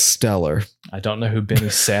said Malik. it was stellar. I don't know who Benny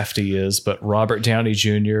Safdie is, but Robert Downey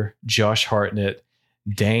Jr., Josh Hartnett,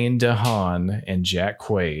 Dane DeHaan, and Jack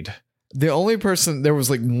Quaid. The only person, there was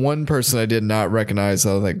like one person I did not recognize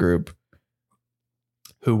out of that group.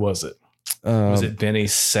 Who was it? Was it Benny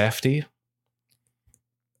Safdie?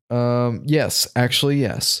 Yes, actually,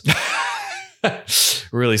 yes.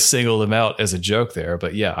 Really singled him out as a joke there,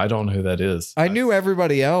 but yeah, I don't know who that is. I knew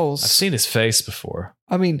everybody else. I've seen his face before.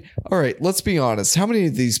 I mean, all right, let's be honest. How many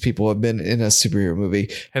of these people have been in a superhero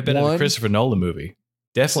movie? Have been in a Christopher Nolan movie.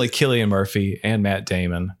 Definitely Cillian Murphy and Matt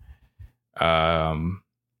Damon. Those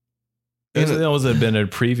are the ones that have been in a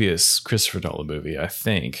previous Christopher Nolan movie, I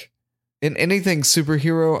think. In anything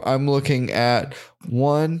superhero, I'm looking at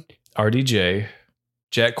one. RDJ,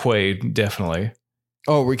 Jack Quaid, definitely.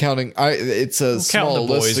 Oh, we're counting. It's a small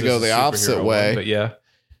list to go the opposite way. One, but yeah.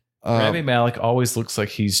 Rami Malek always looks like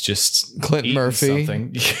he's just Clinton Murphy.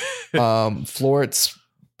 Florence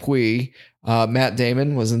Pugh. Matt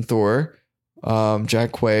Damon was in Thor.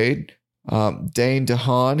 Jack Quaid. Dane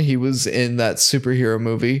DeHaan. He was in that superhero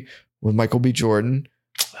movie with Michael B. Jordan.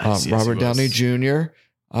 Robert Downey Jr.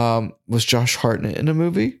 Was Josh Hartnett in a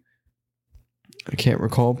movie? I can't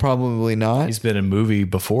recall. Probably not. He's been in a movie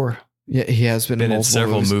before. Yeah, he has been in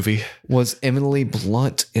several movies. Was Emily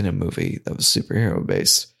Blunt in a movie that was superhero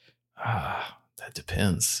based? That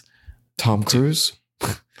depends. Tom Cruise?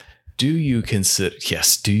 Do you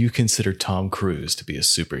consider Tom Cruise to be a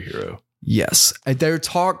superhero? Yes. There are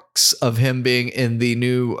talks of him being in the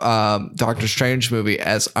new Doctor Strange movie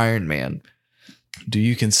as Iron Man. Do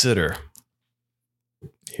you consider,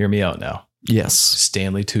 hear me out now. Yes.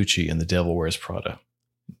 Stanley Tucci in The Devil Wears Prada.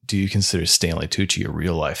 Do you consider Stanley Tucci a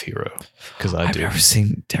real life hero? Because I've never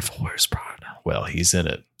seen Devil Wears Prada. Well, he's in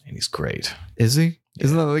it and he's great. Is he? Yeah.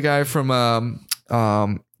 Isn't that the guy from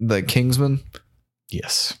the Kingsman?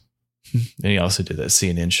 Yes. And he also did that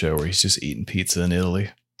CNN show where he's just eating pizza in Italy.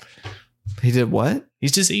 He did what?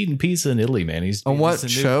 He's just eating pizza in Italy, man. On what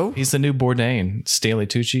show? He's the new Bourdain. Stanley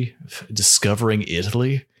Tucci, Discovering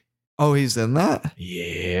Italy. Oh, he's in that?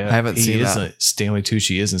 Yeah. I haven't seen that. Stanley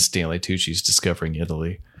Tucci isn't Stanley Tucci's Discovering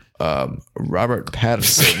Italy. Robert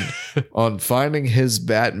Pattinson on finding his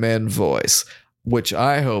Batman voice, which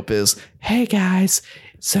I hope is, hey guys,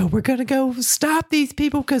 so we're going to go stop these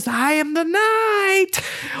people because I am the knight.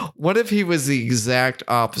 What if he was the exact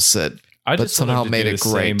opposite, I but just somehow made it the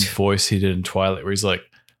same great? voice he did in Twilight, where he's like,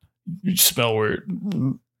 "You smell weird.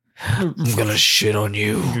 I'm going to shit on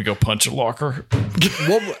you." I'm gonna go punch a locker."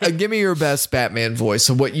 Give me your best Batman voice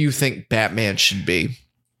and what you think Batman should be.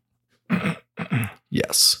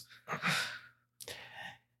 Yes.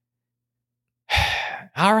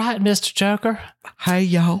 All right, Mr. Joker. Hey,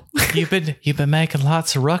 y'all. You've been making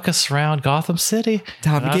lots of ruckus around Gotham City.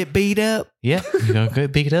 Time to get beat up. Yep, you're gonna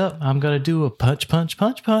get beat up. I'm gonna do a punch.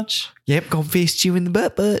 Yep, gonna fist you in the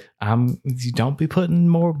butt. You don't be putting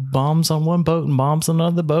more bombs on one boat and bombs on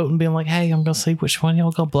another boat and being like, hey, I'm gonna see which one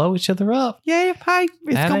y'all gonna blow each other up. Yeah, hey,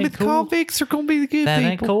 it's That gonna be ain't the cool. convicts or gonna be the good That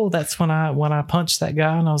people. ain't cool. That's when I punched that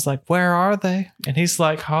guy and I was like, where are they? And he's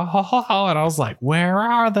like, ha ha ha ha. And I was like, where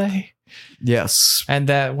are they? Yes. And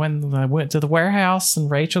that when I went to the warehouse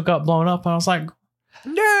and Rachel got blown up, I was like,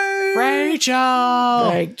 No.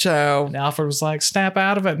 Rachel. Rachel. And Alfred was like, snap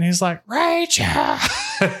out of it. And he's like, Rachel.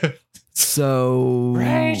 So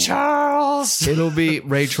Ray Charles. it'll be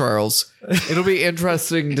Ray Charles. It'll be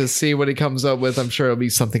interesting to see what he comes up with. I'm sure it'll be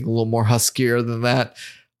something a little more huskier than that,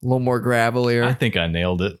 a little more I gravelier. think I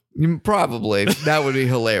nailed it. Probably. That would be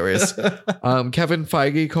hilarious. Kevin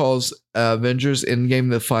Feige calls Avengers Endgame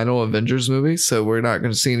the final Avengers movie, so we're not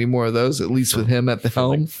going to see any more of those, at least with him at the For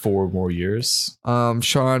like helm. 4 more years.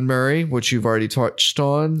 Sean Murray, which you've already touched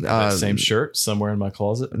on. That same shirt somewhere in my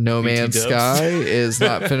closet. No BT Man's Dubs. Sky is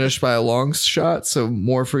not finished by a long shot, so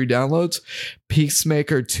more free downloads.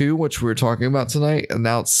 Peacemaker 2, which we were talking about tonight,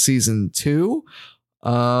 announced season 2.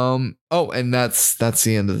 And that's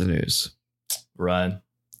the end of the news. Ryan,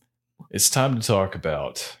 it's time to talk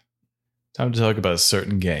about a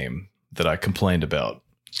certain game that I complained about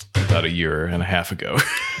a year and a half ago.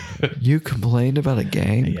 You complained about a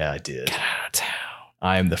game? Yeah, I did. Get out of town.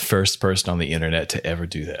 I am the first person on the internet to ever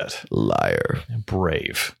do that. Liar.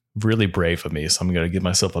 Brave. Really brave of me. So I'm going to give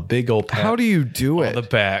myself a big old pat How do you do on the it?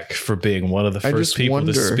 back for being one of the I first just people to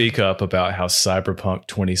wonder. speak up about how Cyberpunk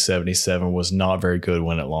 2077 was not very good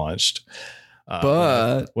when it launched.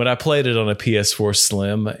 But When I played it on a PS4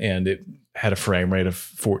 Slim and it had a frame rate of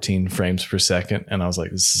 14 frames per second, and I was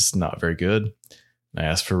like, this is not very good. And I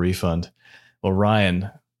asked for a refund. Well, Ryan,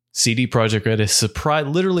 CD Projekt Red has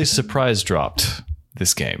literally surprise dropped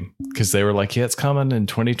this game because they were like, yeah, it's coming in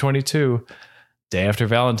 2022. Day after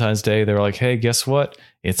Valentine's Day, they were like, hey, guess what?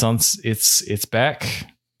 It's back.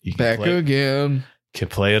 You can back play, again. can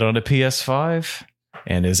play it on a PS5.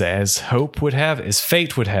 And as Hope would have, as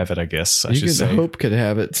Fate would have it, I guess I You should can say. Hope could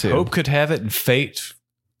have it too. Hope could have it, and Fate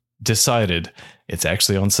decided it's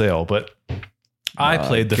actually on sale. But I My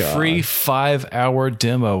played the God. free 5-hour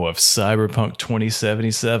demo of Cyberpunk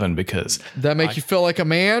 2077 because That make you feel like a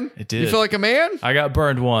man? It did. You feel like a man? I got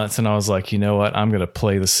burned once, and I was like, you know what? I'm going to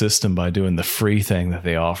play the system by doing the free thing that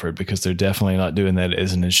they offered because they're definitely not doing that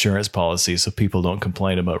as an insurance policy, so people don't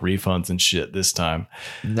complain about refunds and shit this time.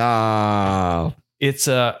 Nah. It's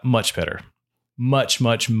much better. Much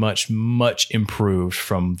improved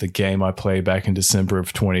from the game I played back in December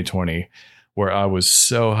of 2020, where I was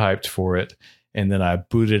so hyped for it. And then I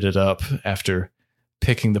booted it up after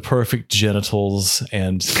picking the perfect genitals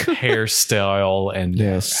and hairstyle and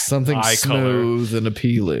Yes, something eye smooth and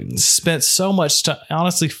appealing. spent so much time.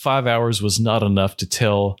 Honestly, 5 hours was not enough to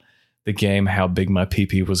tell the game how big my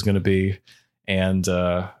PP was going to be. And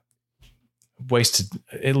wasted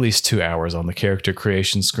at least 2 hours on the character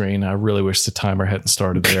creation screen. I really wish the timer hadn't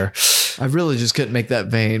started there. I really just couldn't make that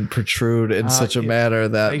vein protrude in such a manner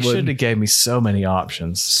that They should would have gave me so many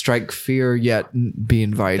options. strike fear yet be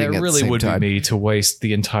inviting That at the really same would time. be me to waste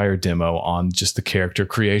the entire demo on just the character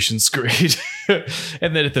creation screen.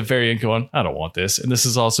 And then at the very end going, I don't want this. And this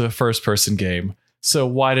is also a first person game. So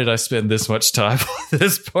why did I spend this much time on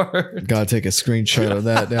this part? Gotta take a screenshot of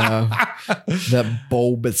that that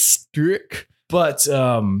bulbous stick. But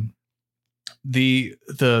the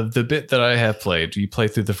bit that I have played, you play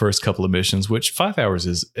through the first couple of missions, which 5 hours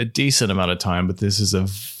is a decent amount of time, but this is a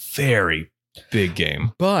very big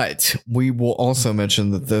game. But we will also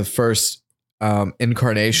mention that the first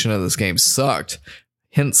incarnation of this game sucked.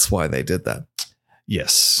 Hence why they did that.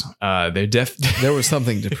 Yes, There was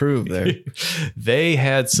something to prove there. They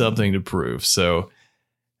had something to prove. So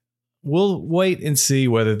we'll wait and see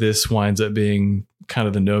whether this winds up being kind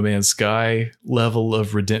of the No Man's Sky level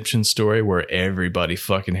of redemption story where everybody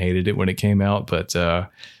fucking hated it when it came out. But the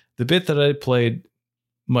bit that I played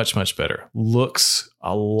much, much better. Looks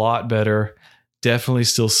a lot better. Definitely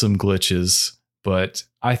still some glitches, but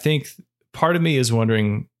I think part of me is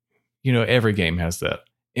wondering, every game has that.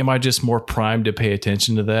 Am I just more primed to pay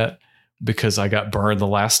attention to that because I got burned the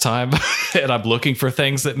last time and I'm looking for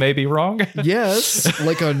things that may be wrong? Yes,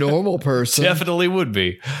 like a normal person. Definitely would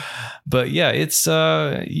be. But yeah, it's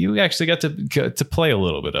you actually got to play a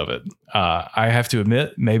little bit of it. I have to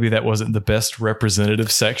admit, maybe that wasn't the best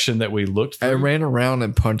representative section that we looked through. I ran around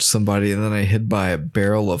and punched somebody, and then I hid by a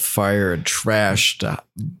barrel of fire and trash to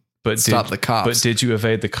stop the cops. But did you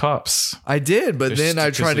evade the cops? I did, but then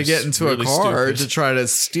I tried to get into really a car stupid. to try to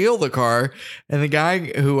steal the car, and the guy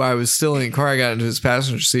who I was stealing the car, I got into his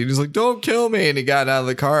passenger seat. He's like, "Don't kill me!" And he got out of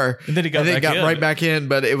the car, and then he got right back in.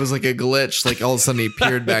 But it was like a glitch. Like all of a sudden, he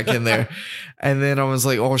peered back in there, and then I was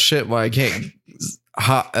like, "Oh shit! Well, I can't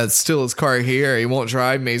steal his car here. He won't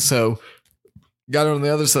drive me." So got on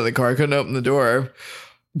the other side of the car. I couldn't open the door.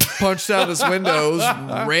 Punched out his windows,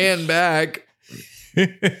 ran back.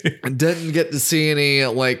 Didn't get to see any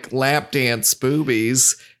like lap dance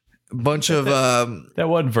boobies. Bunch of that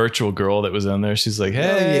one virtual girl that was in there. She's like,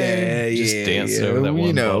 "Hey, just dancing over that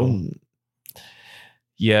one bottle."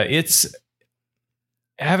 Yeah, it's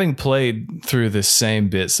having played through the same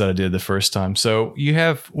bits that I did the first time. So you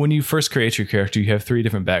have, when you first create your character, you have 3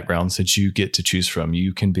 different backgrounds that you get to choose from.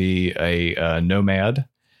 You can be a nomad,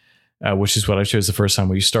 which is what I chose the first time.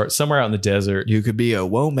 Where you start somewhere out in the desert. You could be a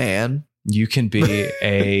woman. You can be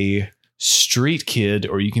a street kid,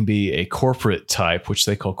 or you can be a corporate type, which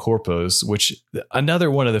they call corpos, which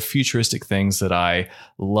another one of the futuristic things that I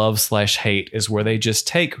love/hate is where they just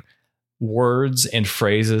take words and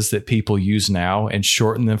phrases that people use now and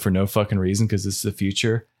shorten them for no fucking reason because it's the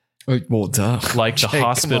future. Well, duh. Like the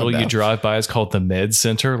hospital you drive by is called the med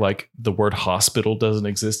center. Like the word hospital doesn't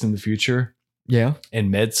exist in the future. Yeah.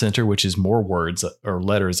 And med center, which is more words or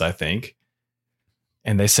letters, I think.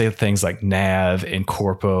 And they say things like nav and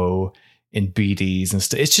corpo and BDs and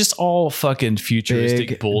stuff. It's just all fucking futuristic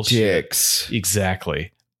big bullshit. Dicks.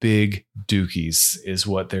 Exactly. Big dookies is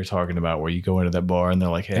what they're talking about, where you go into that bar and they're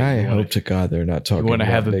like, "Hey, I hope to God they're not talking you want to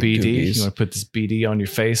about have a big BD? dookies. You want to put this BD on your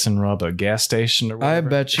face and rob a gas station or whatever?" I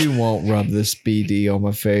bet you won't rub this BD on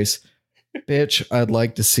my face. Bitch, I'd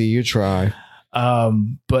like to see you try.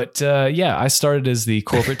 But I started as the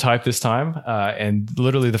corporate type this time. And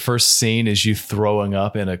literally the first scene is you throwing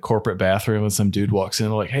up in a corporate bathroom and some dude walks in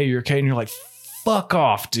and like, "Hey, you're okay?" And you're like, "Fuck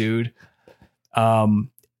off, dude."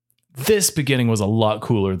 This beginning was a lot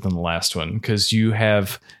cooler than the last one because you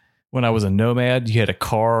have, when I was a nomad, you had a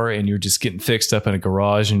car and you're just getting fixed up in a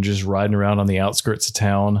garage and just riding around on the outskirts of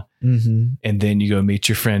town. Mm-hmm. And then you go meet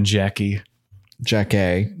your friend Jackie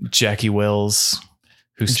Wells,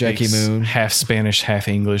 who Jackie speaks Moon. half Spanish, half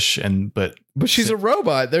English, but she's a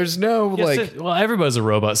robot. There's no everybody's a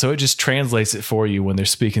robot, so it just translates it for you when they're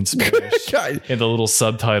speaking Spanish God. and the little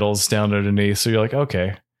subtitles down underneath. So you're like,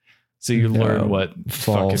 okay, so you learn what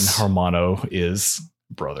fucking Hermano is,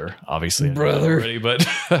 brother. Obviously, brother. already, but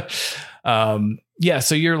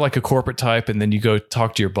So you're like a corporate type, and then you go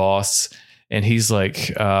talk to your boss. And he's like,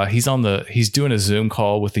 he's doing a Zoom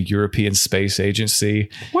call with the European Space Agency.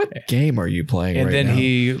 What game are you playing and right then now?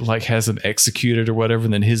 he like has them executed or whatever.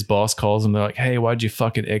 And then his boss calls him. They're like, "Hey, why'd you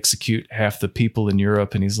fucking execute half the people in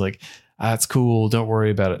Europe?" And he's like, "It's cool. Don't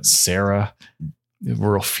worry about it." Sarah, a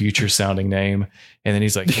real future sounding name. And then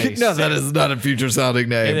he's like, "Hey, no, that is not a future sounding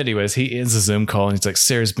name. And anyways, he ends the Zoom call and he's like,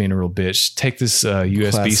 "Sarah's being a real bitch. Take this USB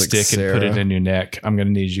Classic stick Sarah. and put it in your neck. I'm going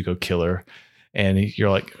to need you to go kill her." And you're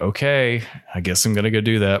like, "Okay, I guess I'm going to go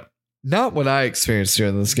do that." Not what I experienced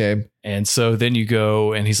during this game. And so then you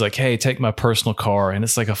go and he's like, "Hey, take my personal car." And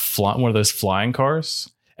it's like one of those flying cars.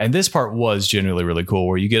 And this part was generally really cool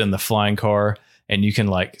where you get in the flying car and you can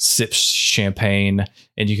like sip champagne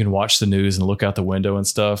and you can watch the news and look out the window and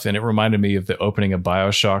stuff. And it reminded me of the opening of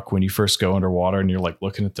BioShock when you first go underwater and you're like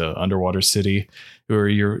looking at the underwater city where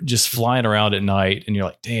you're just flying around at night and you're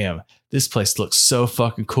like, "Damn, this place looks so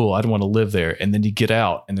fucking cool. I'd want to live there." And then you get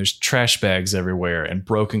out and there's trash bags everywhere and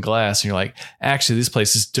broken glass. And you're like, "Actually, this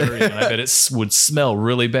place is dirty. And I bet it would smell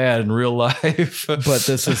really bad in real life." But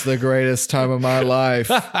this is the greatest time of my life.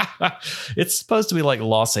 It's supposed to be like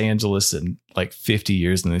Los Angeles in like 50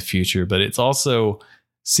 years in the future, but it's also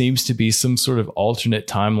seems to be some sort of alternate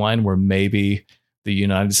timeline where maybe the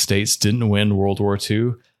United States didn't win World War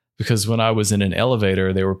II. Because when I was in an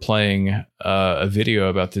elevator, they were playing a video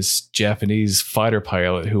about this Japanese fighter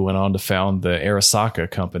pilot who went on to found the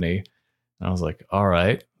Arasaka company. And I was like, all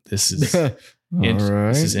right, this is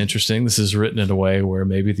this is interesting. This is written in a way where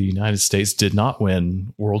maybe the United States did not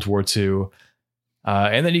win World War II.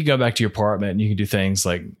 And then you go back to your apartment and you can do things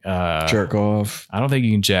like Jerk off. I don't think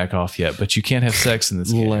you can jack off yet, but you can't have sex in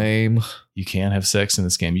this game. Lame. You can't have sex in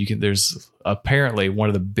this game. You can. There's apparently one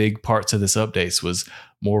of the big parts of this updates was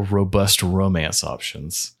more robust romance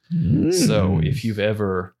options. So if you've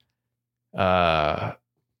ever, wanted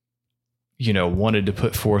to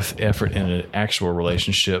put forth effort in an actual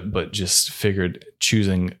relationship, but just figured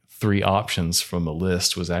choosing 3 options from a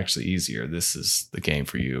list was actually easier, this is the game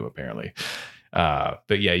for you, apparently.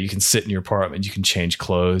 But yeah, you can sit in your apartment, you can change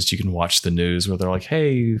clothes, you can watch the news where they're like,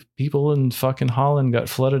 hey, people in fucking Holland got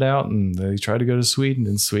flooded out and they tried to go to Sweden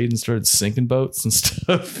and Sweden started sinking boats and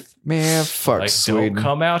stuff. Man, fuck like, Sweden. Don't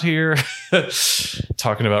come out here.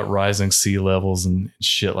 Talking about rising sea levels and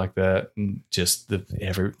shit like that. And just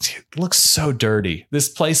it looks so dirty. This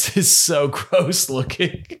place is so gross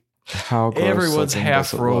looking. How gross. Everyone's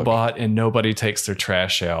half robot and nobody takes their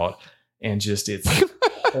trash out. And just, it's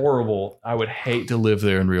horrible. I would hate to live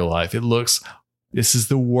there in real life. This is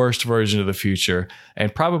the worst version of the future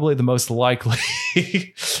and probably the most likely,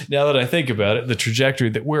 now that I think about it, the trajectory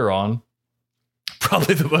that we're on,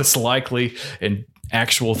 probably the most likely and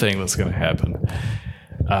actual thing that's going to happen.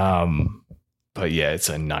 But yeah, it's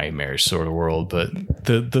a nightmarish sort of world. But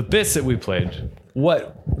the bits that we played,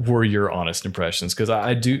 what were your honest impressions? Because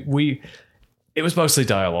it was mostly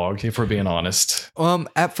dialogue, if we're being honest.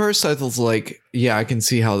 At first I was like, yeah, I can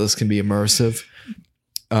see how this can be immersive.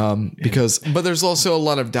 But there's also a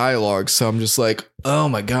lot of dialogue, so I'm just like, oh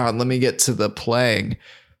my God, let me get to the playing.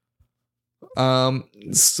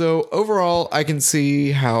 So overall, I can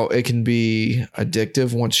see how it can be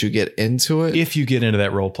addictive once you get into it. If you get into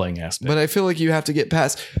that role-playing aspect. But I feel like you have to get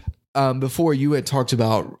past, before you had talked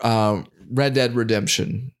about Red Dead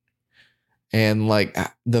Redemption. And like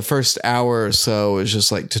the first hour or so is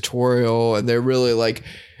just like tutorial. And they're really like,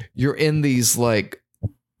 you're in these like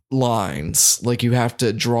lines, like you have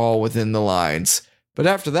to draw within the lines. But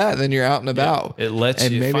after that, then you're out and about. Yeah, it lets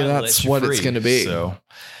and you, maybe that's what free, it's going to be. So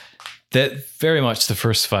that very much the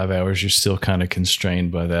first 5 hours, you're still kind of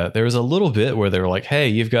constrained by that. There was a little bit where they were like, hey,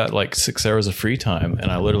 you've got like 6 hours of free time.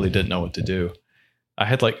 And I literally didn't know what to do. I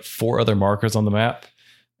had like 4 other markers on the map.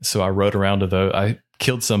 So I rode around to those. I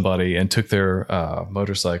killed somebody and took their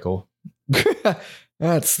motorcycle.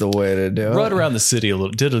 That's the way to do it. Rode around the city a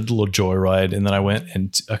little, did a little joyride. And then I went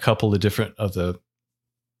and a couple of different of the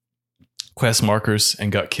quest markers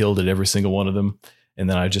and got killed at every single one of them. And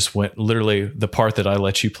then I just went, literally the part that I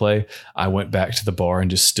let you play, I went back to the bar and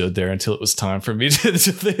just stood there until it was time for me to,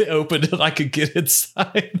 until they opened and I could get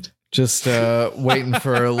inside. Just waiting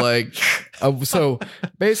for like, so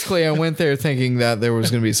basically I went there thinking that there was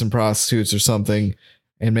going to be some prostitutes or something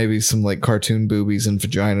and maybe some like cartoon boobies and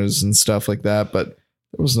vaginas and stuff like that. But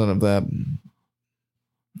there was none of that.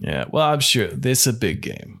 Yeah. Well, I'm sure this is a big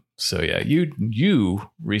game. So yeah, you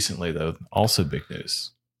recently though, also big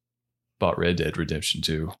news. Bought Red Dead Redemption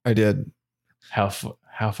 2. I did. How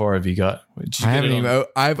far have you got? I haven't even.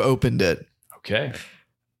 I've opened it. Okay.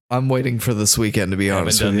 I'm waiting for this weekend to be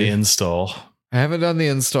honest with you. I haven't done the install. I haven't done the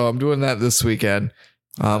install. I'm doing that this weekend.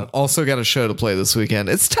 Also got a show to play this weekend.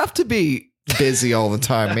 It's tough to be busy all the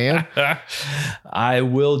time, man. I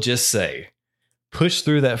will just say, push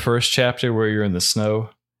through that first chapter where you're in the snow,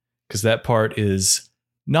 because that part is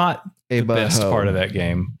not the best part of that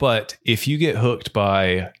game. But if you get hooked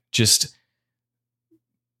by just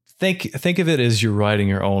think of it as you're writing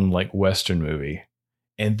your own like Western movie.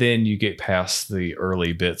 And then you get past the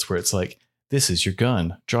early bits where it's like, this is your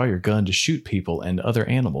gun. Draw your gun to shoot people and other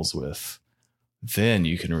animals with. Then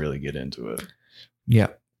you can really get into it. Yeah.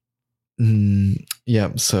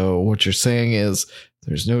 Yeah. So what you're saying is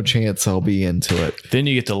there's no chance I'll be into it. Then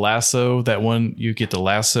you get to lasso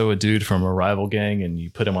a dude from a rival gang and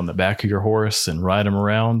you put him on the back of your horse and ride him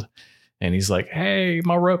around. And he's like, hey,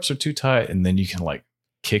 my ropes are too tight. And then you can like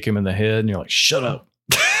kick him in the head and you're like, shut up.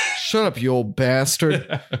 Shut up, you old bastard.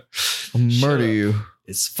 I'll murder you.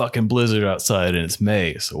 It's fucking blizzard outside and it's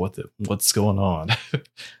May. So what's going on?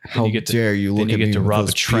 How dare you look at me with those beautiful eyes. Then you get to rob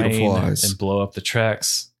a train and blow up the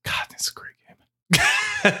tracks. God, that's a great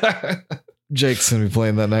game. Jake's going to be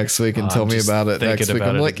playing that next week and tell me about it next week.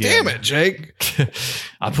 I'm like, damn it, Jake.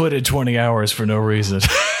 I put in 20 hours for no reason.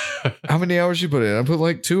 How many hours you put in? I put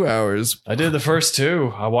like 2 hours. I did the first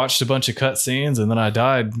 2. I watched a bunch of cutscenes and then I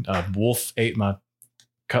died. A wolf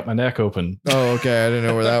cut my neck open. Oh, okay. I didn't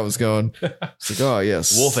know where that was going. It's like, oh,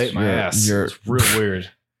 yes. Wolf ate my ass. It's real weird.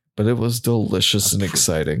 But it was delicious and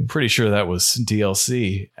exciting. Pretty sure that was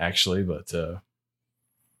DLC, actually. But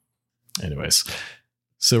anyways.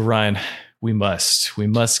 So, Ryan, we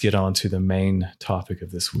must get on to the main topic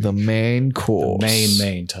of this week. The main course. The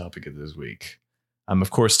main topic of this week. I'm, of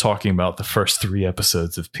course, talking about the first 3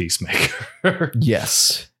 episodes of Peacemaker.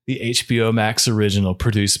 Yes. The HBO Max original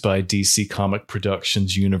produced by DC Comic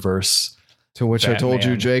Productions Universe. To which I told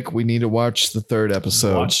you, Batman. Jake, we need to watch the 3rd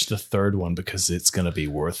episode. Watch the 3rd one because it's going to be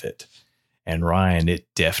worth it. And Ryan, it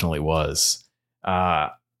definitely was.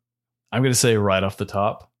 I'm going to say right off the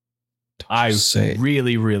top, I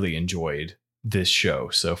really, really enjoyed this show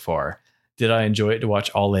so far. Did I enjoy it to watch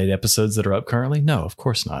all 8 episodes that are up currently? No, of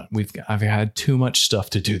course not. I've had too much stuff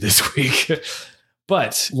to do this week.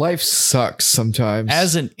 But life sucks sometimes.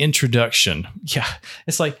 As an introduction,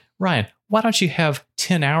 it's like, Ryan, why don't you have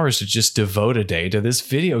 10 hours to just devote a day to this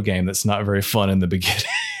video game that's not very fun in the beginning?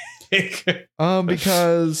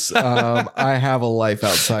 Because I have a life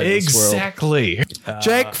outside this world. Exactly.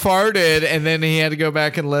 Jake farted, and then he had to go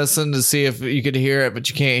back and listen to see if you could hear it, but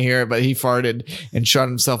you can't hear it. But he farted and shot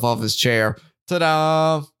himself off his chair.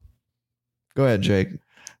 Ta-da! Go ahead, Jake.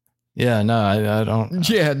 Yeah, no, I don't.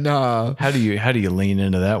 Yeah, no. How do you lean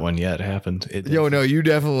into that one? Yeah, it happened. No, you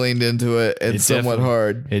definitely leaned into it, and somewhat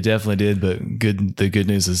hard. It definitely did, but the good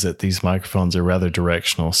news is that these microphones are rather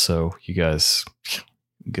directional, so you guys,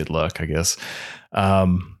 good luck, I guess.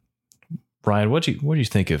 Ryan, what do you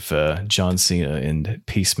think of John Cena in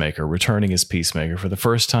Peacemaker, returning as Peacemaker for the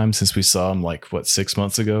first time since we saw him 6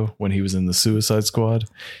 months ago when he was in the Suicide Squad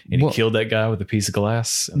and he killed that guy with a piece of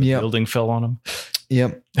glass and the building fell on him?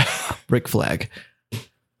 Yep. Rick Flag.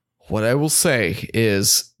 What I will say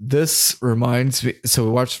is this reminds me. So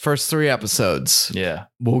we watched the first 3 episodes. Yeah.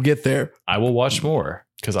 We'll get there. I will watch more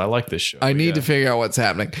because I like this show. I need to figure out what's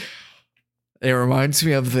happening. It reminds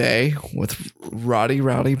me of They with Rowdy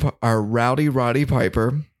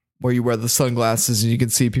Piper, where you wear the sunglasses and you can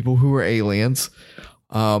see people who are aliens.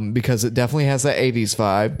 Because it definitely has that 80s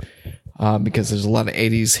vibe. Because there's a lot of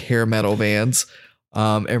 80s hair metal bands.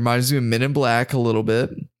 It reminds me of Men in Black a little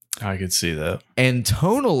bit. I could see that. And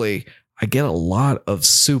tonally, I get a lot of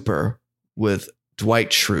Super with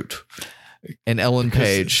Dwight Schrute and Ellen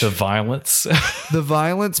Page. The violence. The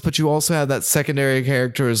violence, but you also have that secondary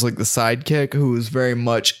character as like the sidekick who is very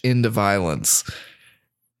much into violence.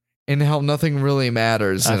 And how nothing really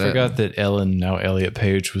matters. I forgot that Ellen, now Elliot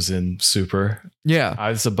Page, was in Super. Yeah.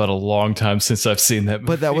 It's about a long time since I've seen that movie.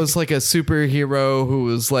 But that was like a superhero who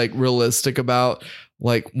was like realistic about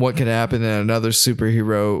like what could happen, and another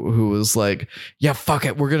superhero who was like, yeah, fuck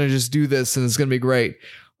it, we're gonna just do this and it's gonna be great.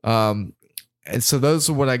 And so those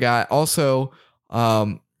are what I got. Also,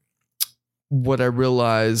 what I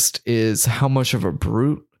realized is how much of a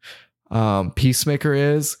brute Peacemaker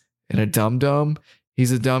is, and a dum-dum.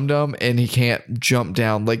 He's a dum-dum and he can't jump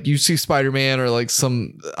down. Like you see Spider-Man or like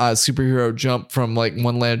some superhero jump from like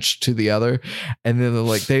one ledge to the other, and then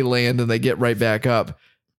they land and they get right back up.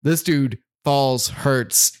 This dude falls,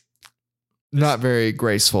 hurts, not very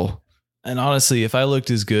graceful. And honestly, if I looked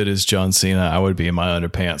as good as John Cena, I would be in my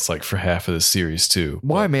underpants like for half of the series too.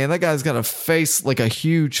 Why, man? That guy's got a face like a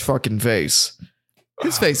huge fucking face.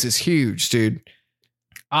 His face is huge, dude.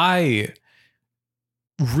 I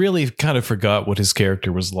really kind of forgot what his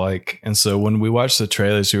character was like. And so when we watched the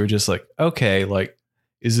trailers, we were just like, okay, like,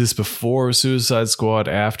 is this before Suicide Squad,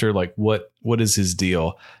 after? Like, what is his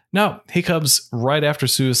deal? No, he comes right after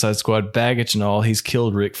Suicide Squad, baggage and all. He's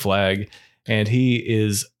killed Rick Flag, and he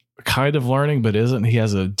is kind of learning, but isn't. He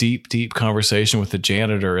has a deep, deep conversation with the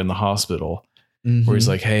janitor in the hospital where he's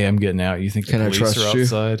like, hey, I'm getting out. You think the police are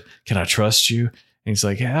outside? Can I trust you? And he's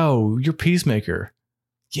like, oh, you're Peacemaker.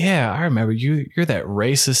 Yeah, I remember you. You're that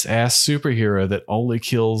racist ass superhero that only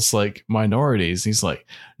kills like minorities. And he's like,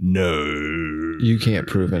 no, you can't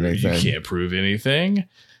prove anything. You can't prove anything.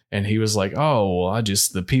 And he was like, oh, well,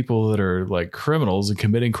 the people that are like criminals and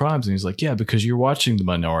committing crimes. And he's like, yeah, because you're watching the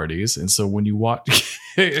minorities. And so when you watch,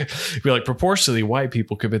 you're like, proportionally, white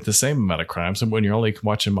people commit the same amount of crimes. And when you're only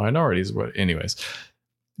watching minorities, anyways,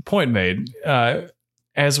 point made.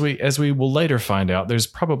 As we will later find out, there's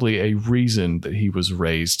probably a reason that he was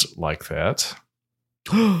raised like that.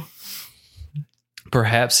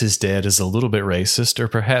 Perhaps his dad is a little bit racist, or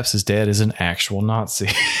perhaps his dad is an actual Nazi.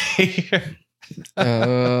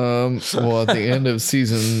 Well, at the end of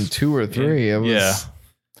season 2 or 3, it was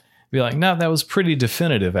be like, no, that was pretty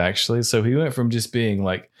definitive, actually. So he went from just being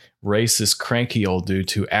like racist, cranky old dude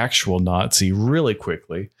to actual Nazi really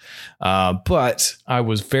quickly. But I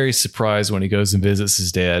was very surprised when he goes and visits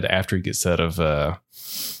his dad after he gets out of the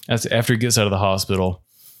hospital.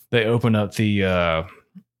 They open up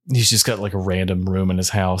he's just got like a random room in his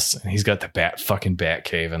house, and he's got the fucking bat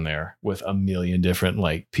cave in there with a million different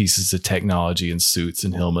like pieces of technology and suits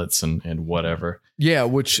and helmets and whatever. Yeah,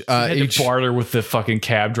 which Had to barter with the fucking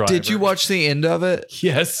cab driver. did you watch the end of it?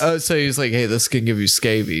 Yes. So he's like, hey, this can give you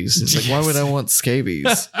scabies. It's like, why would I want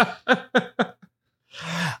scabies?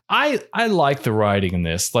 I like the writing in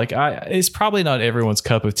this. Like, it's probably not everyone's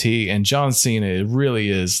cup of tea, and John Cena, it really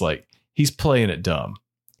is like he's playing it dumb.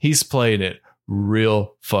 He's playing it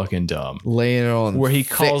real fucking dumb. Laying it on Where he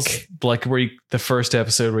thick. calls, like, the first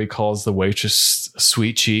episode where he calls the waitress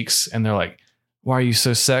sweet cheeks, and they're like, why are you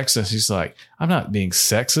so sexist? He's like, I'm not being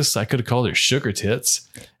sexist. I could have called her sugar tits.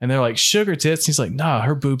 And they're like, sugar tits? He's like, nah,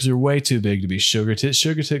 her boobs are way too big to be sugar tits.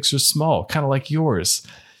 Sugar tits are small, kind of like yours.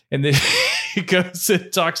 And then he goes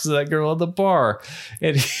and talks to that girl at the bar.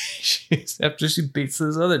 And after she beats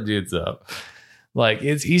those other dudes up. Like,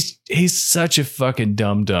 he's such a fucking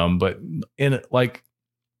dumb, but in like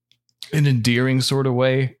an endearing sort of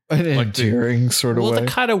way. An like endearing sort of way. The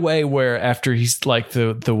kind of way where after he's like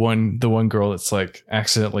the one girl that's like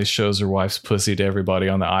accidentally shows her wife's pussy to everybody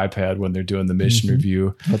on the iPad when they're doing the mission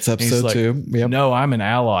review. That's And he's episode like, 2. Yep. No, I'm an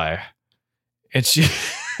ally. And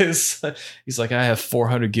he's like, I have a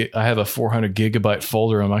 400 gigabyte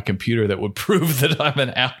folder on my computer that would prove that I'm an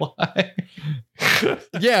ally.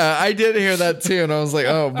 Yeah, I did hear that too, and I was like,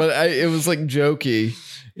 oh, but it was like jokey.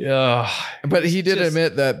 Yeah, But he did Just-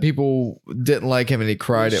 admit that people didn't like him, and he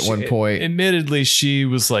cried at one point. Admittedly, she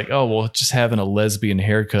was like, oh, well, just having a lesbian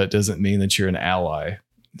haircut doesn't mean that you're an ally.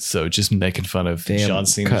 So just making fun of Damn, John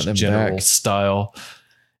Cena's cutting him general back. style.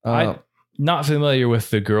 Uh, I'm not familiar with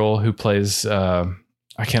the girl who plays, I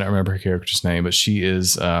can't remember her character's name, but she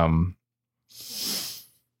is, what's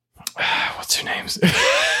her name?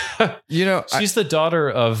 She's the daughter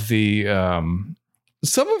of the,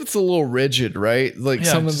 some of it's a little rigid, right? Like Yeah,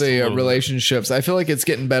 some of just a the little bit. relationships. I feel like it's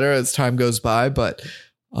getting better as time goes by, but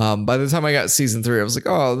by the time I got season 3, I was like,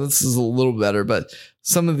 oh, this is a little better. But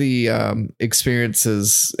some of the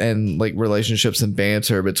experiences and like relationships and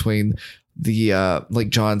banter between the like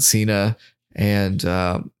John Cena and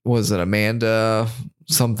was it Amanda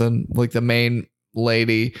something, like the main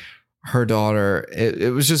lady, her daughter,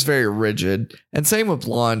 it was just very rigid. And same with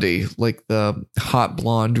Blondie, like the hot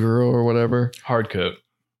blonde girl or whatever. Hardcoat.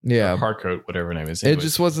 Yeah. Hardcoat, whatever her name is. It Anyways,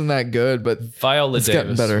 just wasn't that good, but Viola it's gotten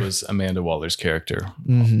Davis better. was Amanda Waller's character.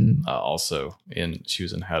 mhm. Also, she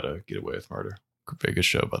was in How to Get Away with Murder. Very good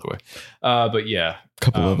show, by the way. But yeah, a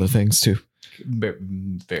couple other things too.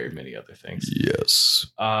 very many other things. Yes.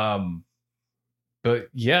 But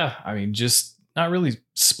yeah, I mean, just not really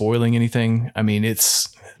spoiling anything. I mean,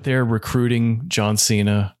 they're recruiting John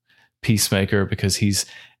Cena, Peacemaker, because he's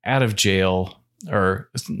out of jail, or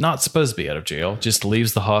not supposed to be out of jail, just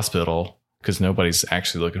leaves the hospital because nobody's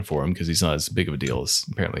actually looking for him because he's not as big of a deal as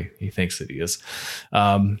apparently he thinks that he is.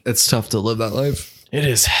 It's tough to live that life. It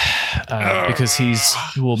is because he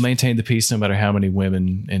will maintain the peace no matter how many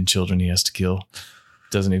women and children he has to kill.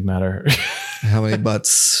 Doesn't even matter. How many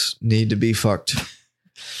butts need to be fucked?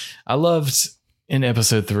 I loved in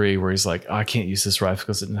episode 3 where he's like, oh, I can't use this rifle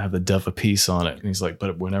because it didn't have the dove of peace on it. And he's like,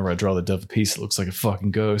 but whenever I draw the dove of peace, it looks like a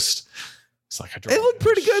fucking ghost. It's like, It looked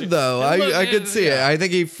pretty good though. I could see it. yeah. I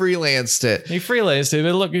think he freelanced it. He freelanced it.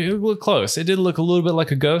 It looked close. It did look a little bit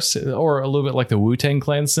like a ghost, or a little bit like the Wu-Tang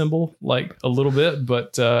Clan symbol, like a little bit,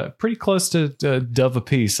 but pretty close to Dove of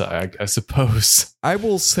Peace, I suppose. I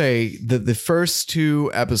will say that the first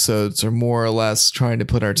 2 episodes are more or less trying to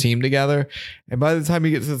put our team together. And by the time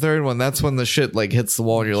you get to the third one, that's when the shit like hits the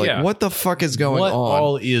wall and you're like, Yeah. what the fuck is going What on?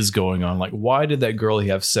 all is going on? Like, why did that girl he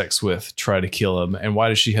have sex with try to kill him? And why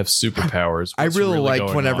does she have superpowers? I What's really liked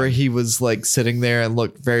going whenever on? he was like sitting there and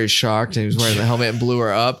looked very shocked and he was wearing the helmet and blew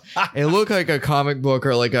her up. It looked like a comic book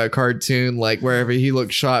or like a cartoon, like wherever he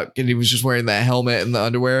looked shocked and he was just wearing that helmet and the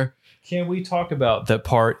underwear. Can we talk about that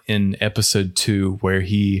part in episode 2 where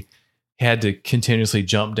he had to continuously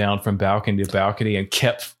jump down from balcony to balcony and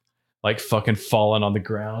kept like fucking falling on the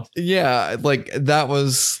ground? Yeah, like that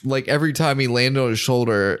was like every time he landed on his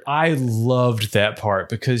shoulder, I loved that part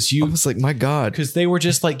because I was like, my God. because they were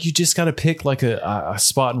just like, you just got to pick like a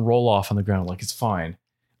spot and roll off on the ground. Like, it's fine.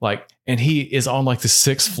 Like, and he is on like the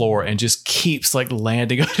 6th floor and just keeps like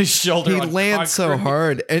landing on his shoulder. He on lands so concrete.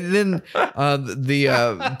 hard. And then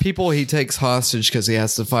the people he takes hostage because he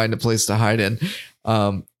has to find a place to hide in.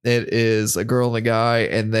 It is a girl and a guy,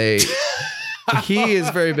 and he is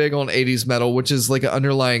very big on 80s metal, which is like an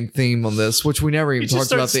underlying theme on this, which we never even He just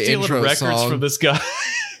talked about starts the stealing intro records song. from this guy.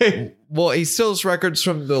 Well, he steals records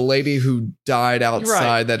from the lady who died outside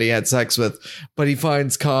Right. that he had sex with, but he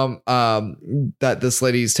finds that this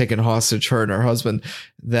lady's taken hostage, her and her husband,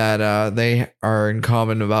 that they are in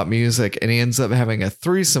common about music, and he ends up having a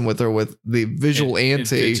threesome with her with the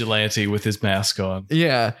vigilante. Vigilante with his mask on.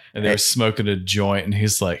 Yeah, And they're smoking a joint, and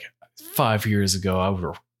he's like, 5 years ago, I would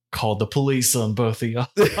have called the police on both of y'all.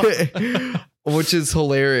 Which is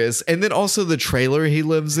hilarious. And then also the trailer he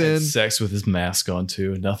lives in. Sex with his mask on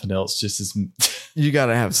too, nothing else. Just his. You got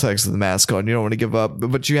to have sex with the mask on. You don't want to give up,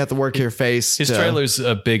 but you have to work your face. His trailer's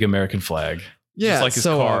a big American flag. Yeah, just like his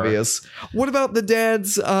so car. obvious. What about the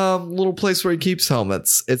dad's little place where he keeps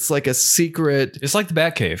helmets? It's like a secret. It's like the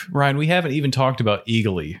Batcave. Ryan, we haven't even talked about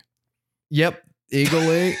Eagly. Yep.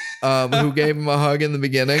 Eagly, who gave him a hug in the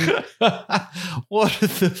beginning. One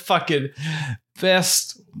of the fucking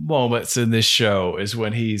best moments in this show is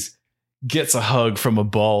when he's gets a hug from a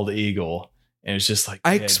bald eagle, and it's just like,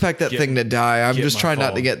 I expect that thing to die. I'm just trying not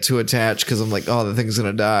to phone. get too attached because I'm like, oh, the thing's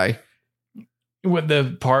gonna die. With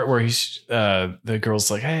the part where he's the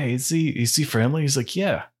girl's like, hey, is he friendly? He's like,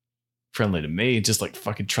 yeah, friendly to me. Just like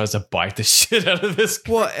fucking tries to bite the shit out of this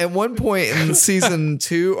girl. Well, at one point in season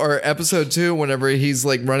 2 or episode 2, whenever he's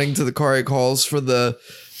like running to the car, he calls for the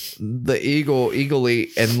eagly,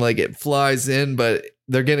 and like it flies in, but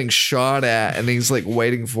they're getting shot at, and he's like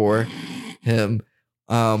waiting for him.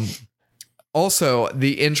 Also,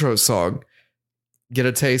 the intro song, get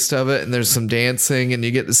a taste of it, and there's some dancing, and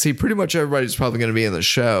you get to see pretty much everybody's probably going to be in the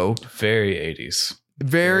show. Very 80s.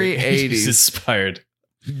 Very 80s. Inspired.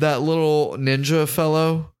 That little ninja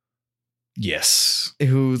fellow Yes.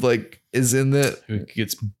 who like is in the Who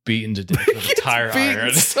gets beaten to death with a tire beaten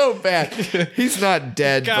iron. so bad. He's not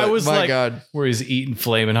dead, Guy but was my like, God. where he's eating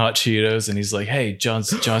flaming hot Cheetos, and he's like, hey, John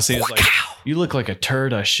Cena's like, you look like a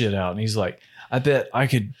turd I shit out. And he's like, I bet I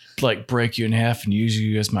could like break you in half and use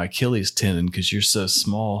you as my Achilles tendon because you're so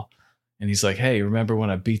small. And he's like, hey, remember when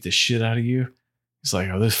I beat the shit out of you? He's like,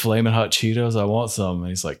 oh, those flaming hot Cheetos, I want some. And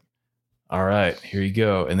he's like, all right, here you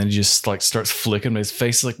go. And then he just like starts flicking his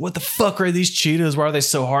face. He's like, what the fuck are these Cheetos? Why are they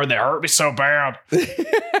so hard? They hurt me so bad.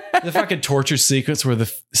 The fucking torture sequence where the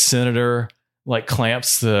senator like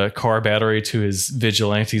clamps the car battery to his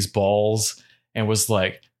vigilante's balls and was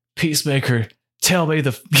like, Peacemaker, tell me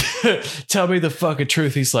the fucking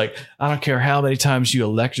truth. He's like, I don't care how many times you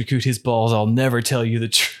electrocute his balls, I'll never tell you the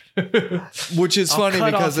truth. Which is I'll funny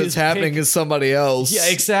cut because off it's his happening pig. to somebody else. Yeah,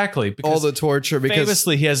 exactly. All the torture because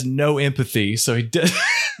famously he has no empathy, so he does.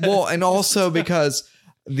 well, and also because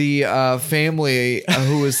the family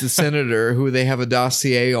who is the senator, who they have a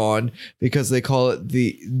dossier on because they call it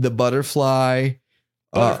the butterfly.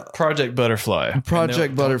 Project Butterfly.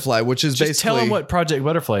 Project Butterfly, which is just basically tell him what Project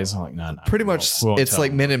Butterfly is. I'm like, no. pretty much it's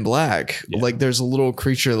like Men in Black. Yeah. Like there's a little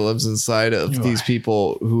creature that lives inside of these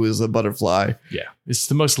people who is a butterfly. Yeah, it's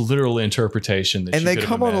the most literal interpretation. That And you they could have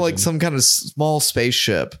come on like imagined. some kind of small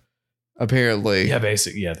spaceship, apparently. Yeah,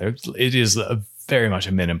 basically, yeah. It is very much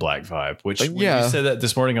a Men in Black vibe. Which when yeah. you said that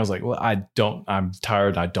this morning, I was like, well, I'm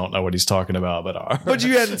tired. I don't know what he's talking about, but But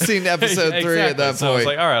you hadn't seen episode 3 at that So I was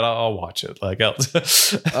point. like, all right, I'll watch it. Like,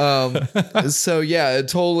 So yeah, it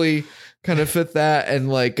totally kind of fit that, and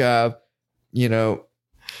like you know.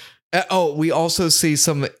 We also see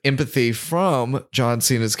some empathy from John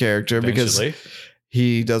Cena's character because eventually.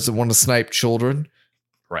 he doesn't want to snipe children.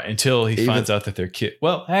 Right, until he finds out that they're kid.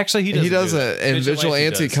 Well, actually, he doesn't. He doesn't, do it. and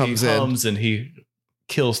Vigilante does. comes he in. comes and he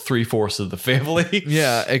kills 3/4 of the family.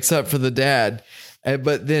 Yeah, except for the dad.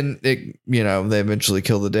 But then, they eventually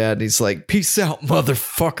kill the dad, and he's like, "Peace out,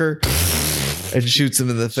 motherfucker," and shoots him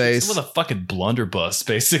in the face. With a fucking blunderbuss,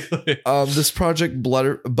 basically. This Project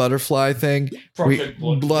Butterfly thing.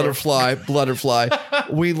 Blutterfly.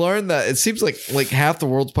 We learned that it seems like half the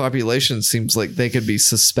world's population seems like they could be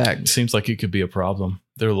suspect. It seems like it could be a problem.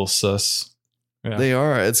 They're a little sus. Yeah. They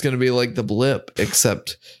are. It's going to be like the blip,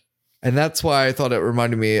 except, and that's why I thought it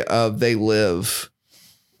reminded me of They Live,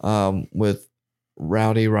 with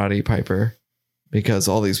Roddy Piper, because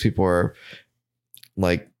all these people are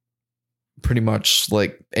like pretty much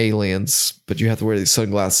like aliens, but you have to wear these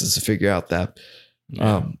sunglasses to figure out that.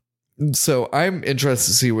 Yeah. So I'm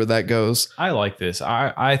interested to see where that goes. I like this.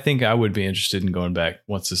 I think I would be interested in going back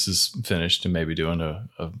once this is finished and maybe doing a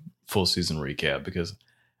full season recap because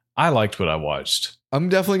I liked what I watched. I'm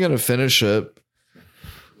definitely going to finish it.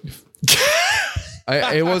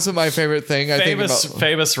 It wasn't my favorite thing.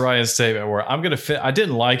 Famous Ryan statement where I'm gonna. I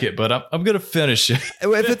didn't like it, but I'm gonna finish it.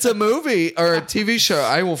 If it's a movie or a TV show,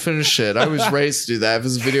 I will finish it. I was raised to do that. If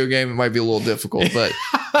it's a video game, it might be a little difficult, but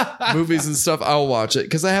movies and stuff, I'll watch it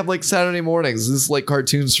because I have like Saturday mornings. This is like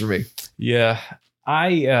cartoons for me. Yeah,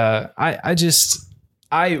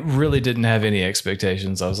 I really didn't have any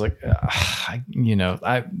expectations. I was like,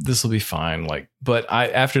 this will be fine. But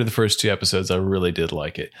after the first 2 episodes, I really did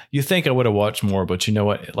like it. You think I would have watched more, but you know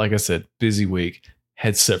what? Like I said, busy week,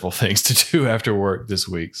 had several things to do after work this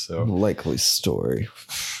week. So Likely story.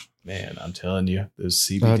 man, I'm telling you, those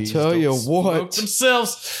CBDs. I tell you don't smoke what.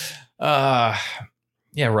 themselves. Yeah,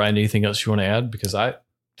 Ryan, anything else you want to add? Because I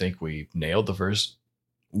think we nailed the first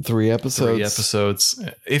 3 episodes. 3 episodes.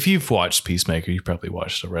 If you've watched Peacemaker, you probably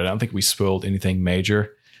watched it already. I don't think we spoiled anything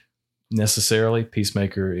major necessarily.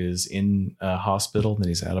 Peacemaker is in a hospital, then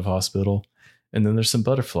he's out of hospital. And then there's some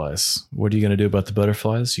butterflies. What are you going to do about the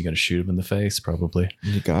butterflies? You're going to shoot them in the face, probably.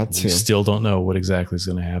 You got to. We still don't know what exactly is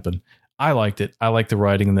going to happen. I liked it. I like the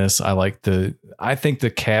writing in this. I think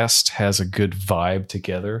the cast has a good vibe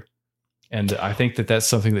together. And I think that's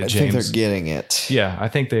something that I think they're getting it. Yeah, I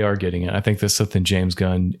think they are getting it. I think that's something James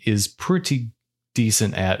Gunn is pretty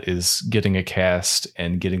decent at, is getting a cast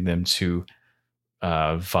and getting them to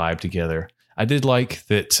vibe together. I did like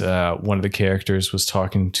that one of the characters was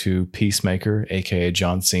talking to Peacemaker, aka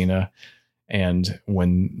John Cena. And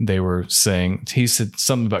when they were saying, he said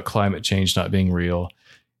something about climate change not being real.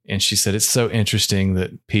 And she said, it's so interesting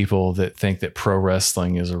that people that think that pro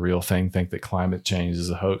wrestling is a real thing think that climate change is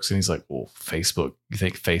a hoax. And he's like, well, Facebook, you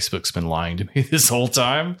think Facebook's been lying to me this whole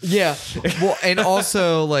time? Yeah. Well, and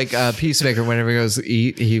also like Peacemaker, whenever he goes to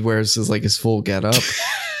eat, he wears his full getup.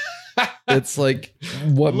 It's like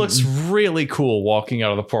what it looks really cool walking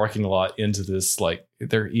out of the parking lot into this, like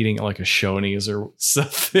they're eating like a Shoney's or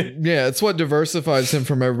something. Yeah, it's what diversifies him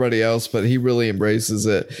from everybody else, but he really embraces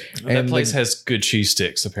it. That place has good cheese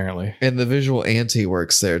sticks, apparently. And the visual auntie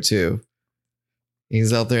works there too.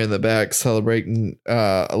 He's out there in the back celebrating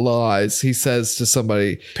lies. He says to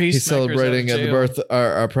somebody, he's celebrating the birth,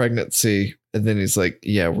 our pregnancy, and then he's like,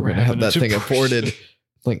 "Yeah, we're gonna have that thing aborted."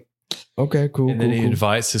 Like, okay, cool. And then he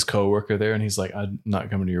invites his coworker there, and he's like, "I'm not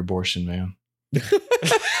coming to your abortion, man."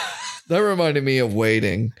 That reminded me of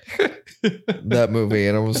Waiting, that movie,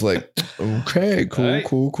 and I was like, "Okay,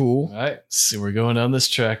 cool." All right, so we're going down this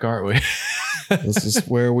track, aren't we? This is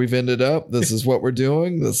where we've ended up. This is what we're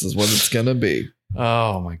doing. This is what it's gonna be.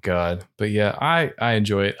 Oh my god! But yeah, I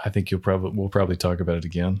enjoy it. I think we'll probably talk about it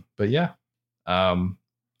again. But yeah,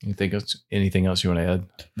 anything else you want to add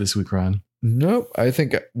this week, Ryan? Nope. I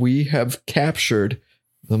think we have captured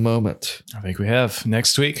the moment. I think we have.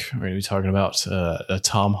 Next week, we're going to be talking about a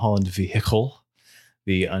Tom Holland vehicle,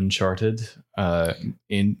 the Uncharted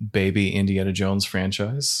baby Indiana Jones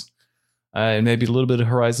franchise, and maybe a little bit of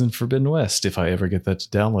Horizon Forbidden West if I ever get that to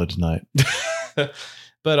download tonight.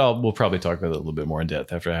 But we'll probably talk about it a little bit more in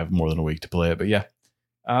depth after I have more than a week to play it. But yeah,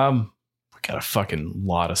 we got a fucking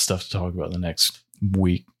lot of stuff to talk about in the next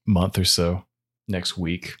week, month or so. Next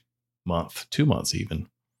week, month, 2 months even.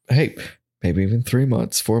 Hey, maybe even 3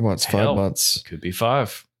 months, 4 months, 5 months. Could be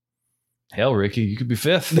 5. Hell, Ricky, you could be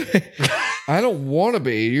 5th. I don't want to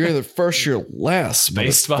be. You're either first or last.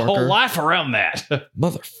 Based my whole life around that.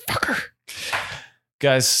 Motherfucker.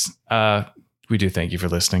 Guys, we do thank you for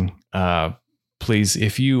listening. Please,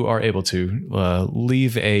 if you are able to,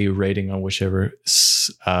 leave a rating on whichever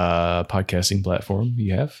podcasting platform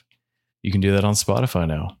you have. You can do that on Spotify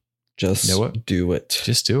now. Just do it.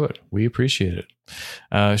 Just do it. We appreciate it.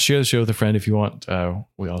 Share the show with a friend if you want.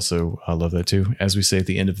 We also love that too. As we say at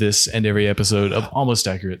the end of this and every episode of Almost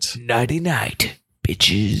Accurate. Nighty-night,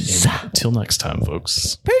 bitches. Until next time,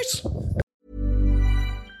 folks. Peace.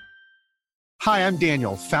 Hi, I'm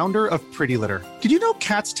Daniel, founder of Pretty Litter. Did you know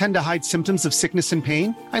cats tend to hide symptoms of sickness and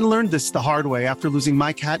pain? I learned this the hard way after losing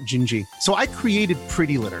my cat, Gingy. So I created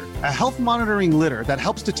Pretty Litter, a health monitoring litter that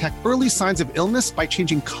helps detect early signs of illness by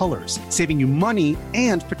changing colors, saving you money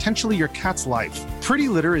and potentially your cat's life. Pretty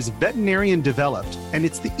Litter is veterinarian developed, and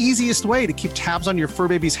it's the easiest way to keep tabs on your fur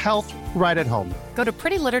baby's health right at home. Go to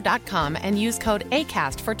prettylitter.com and use code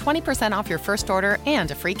ACAST for 20% off your first order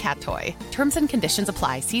and a free cat toy. Terms and conditions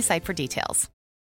apply. See site for details.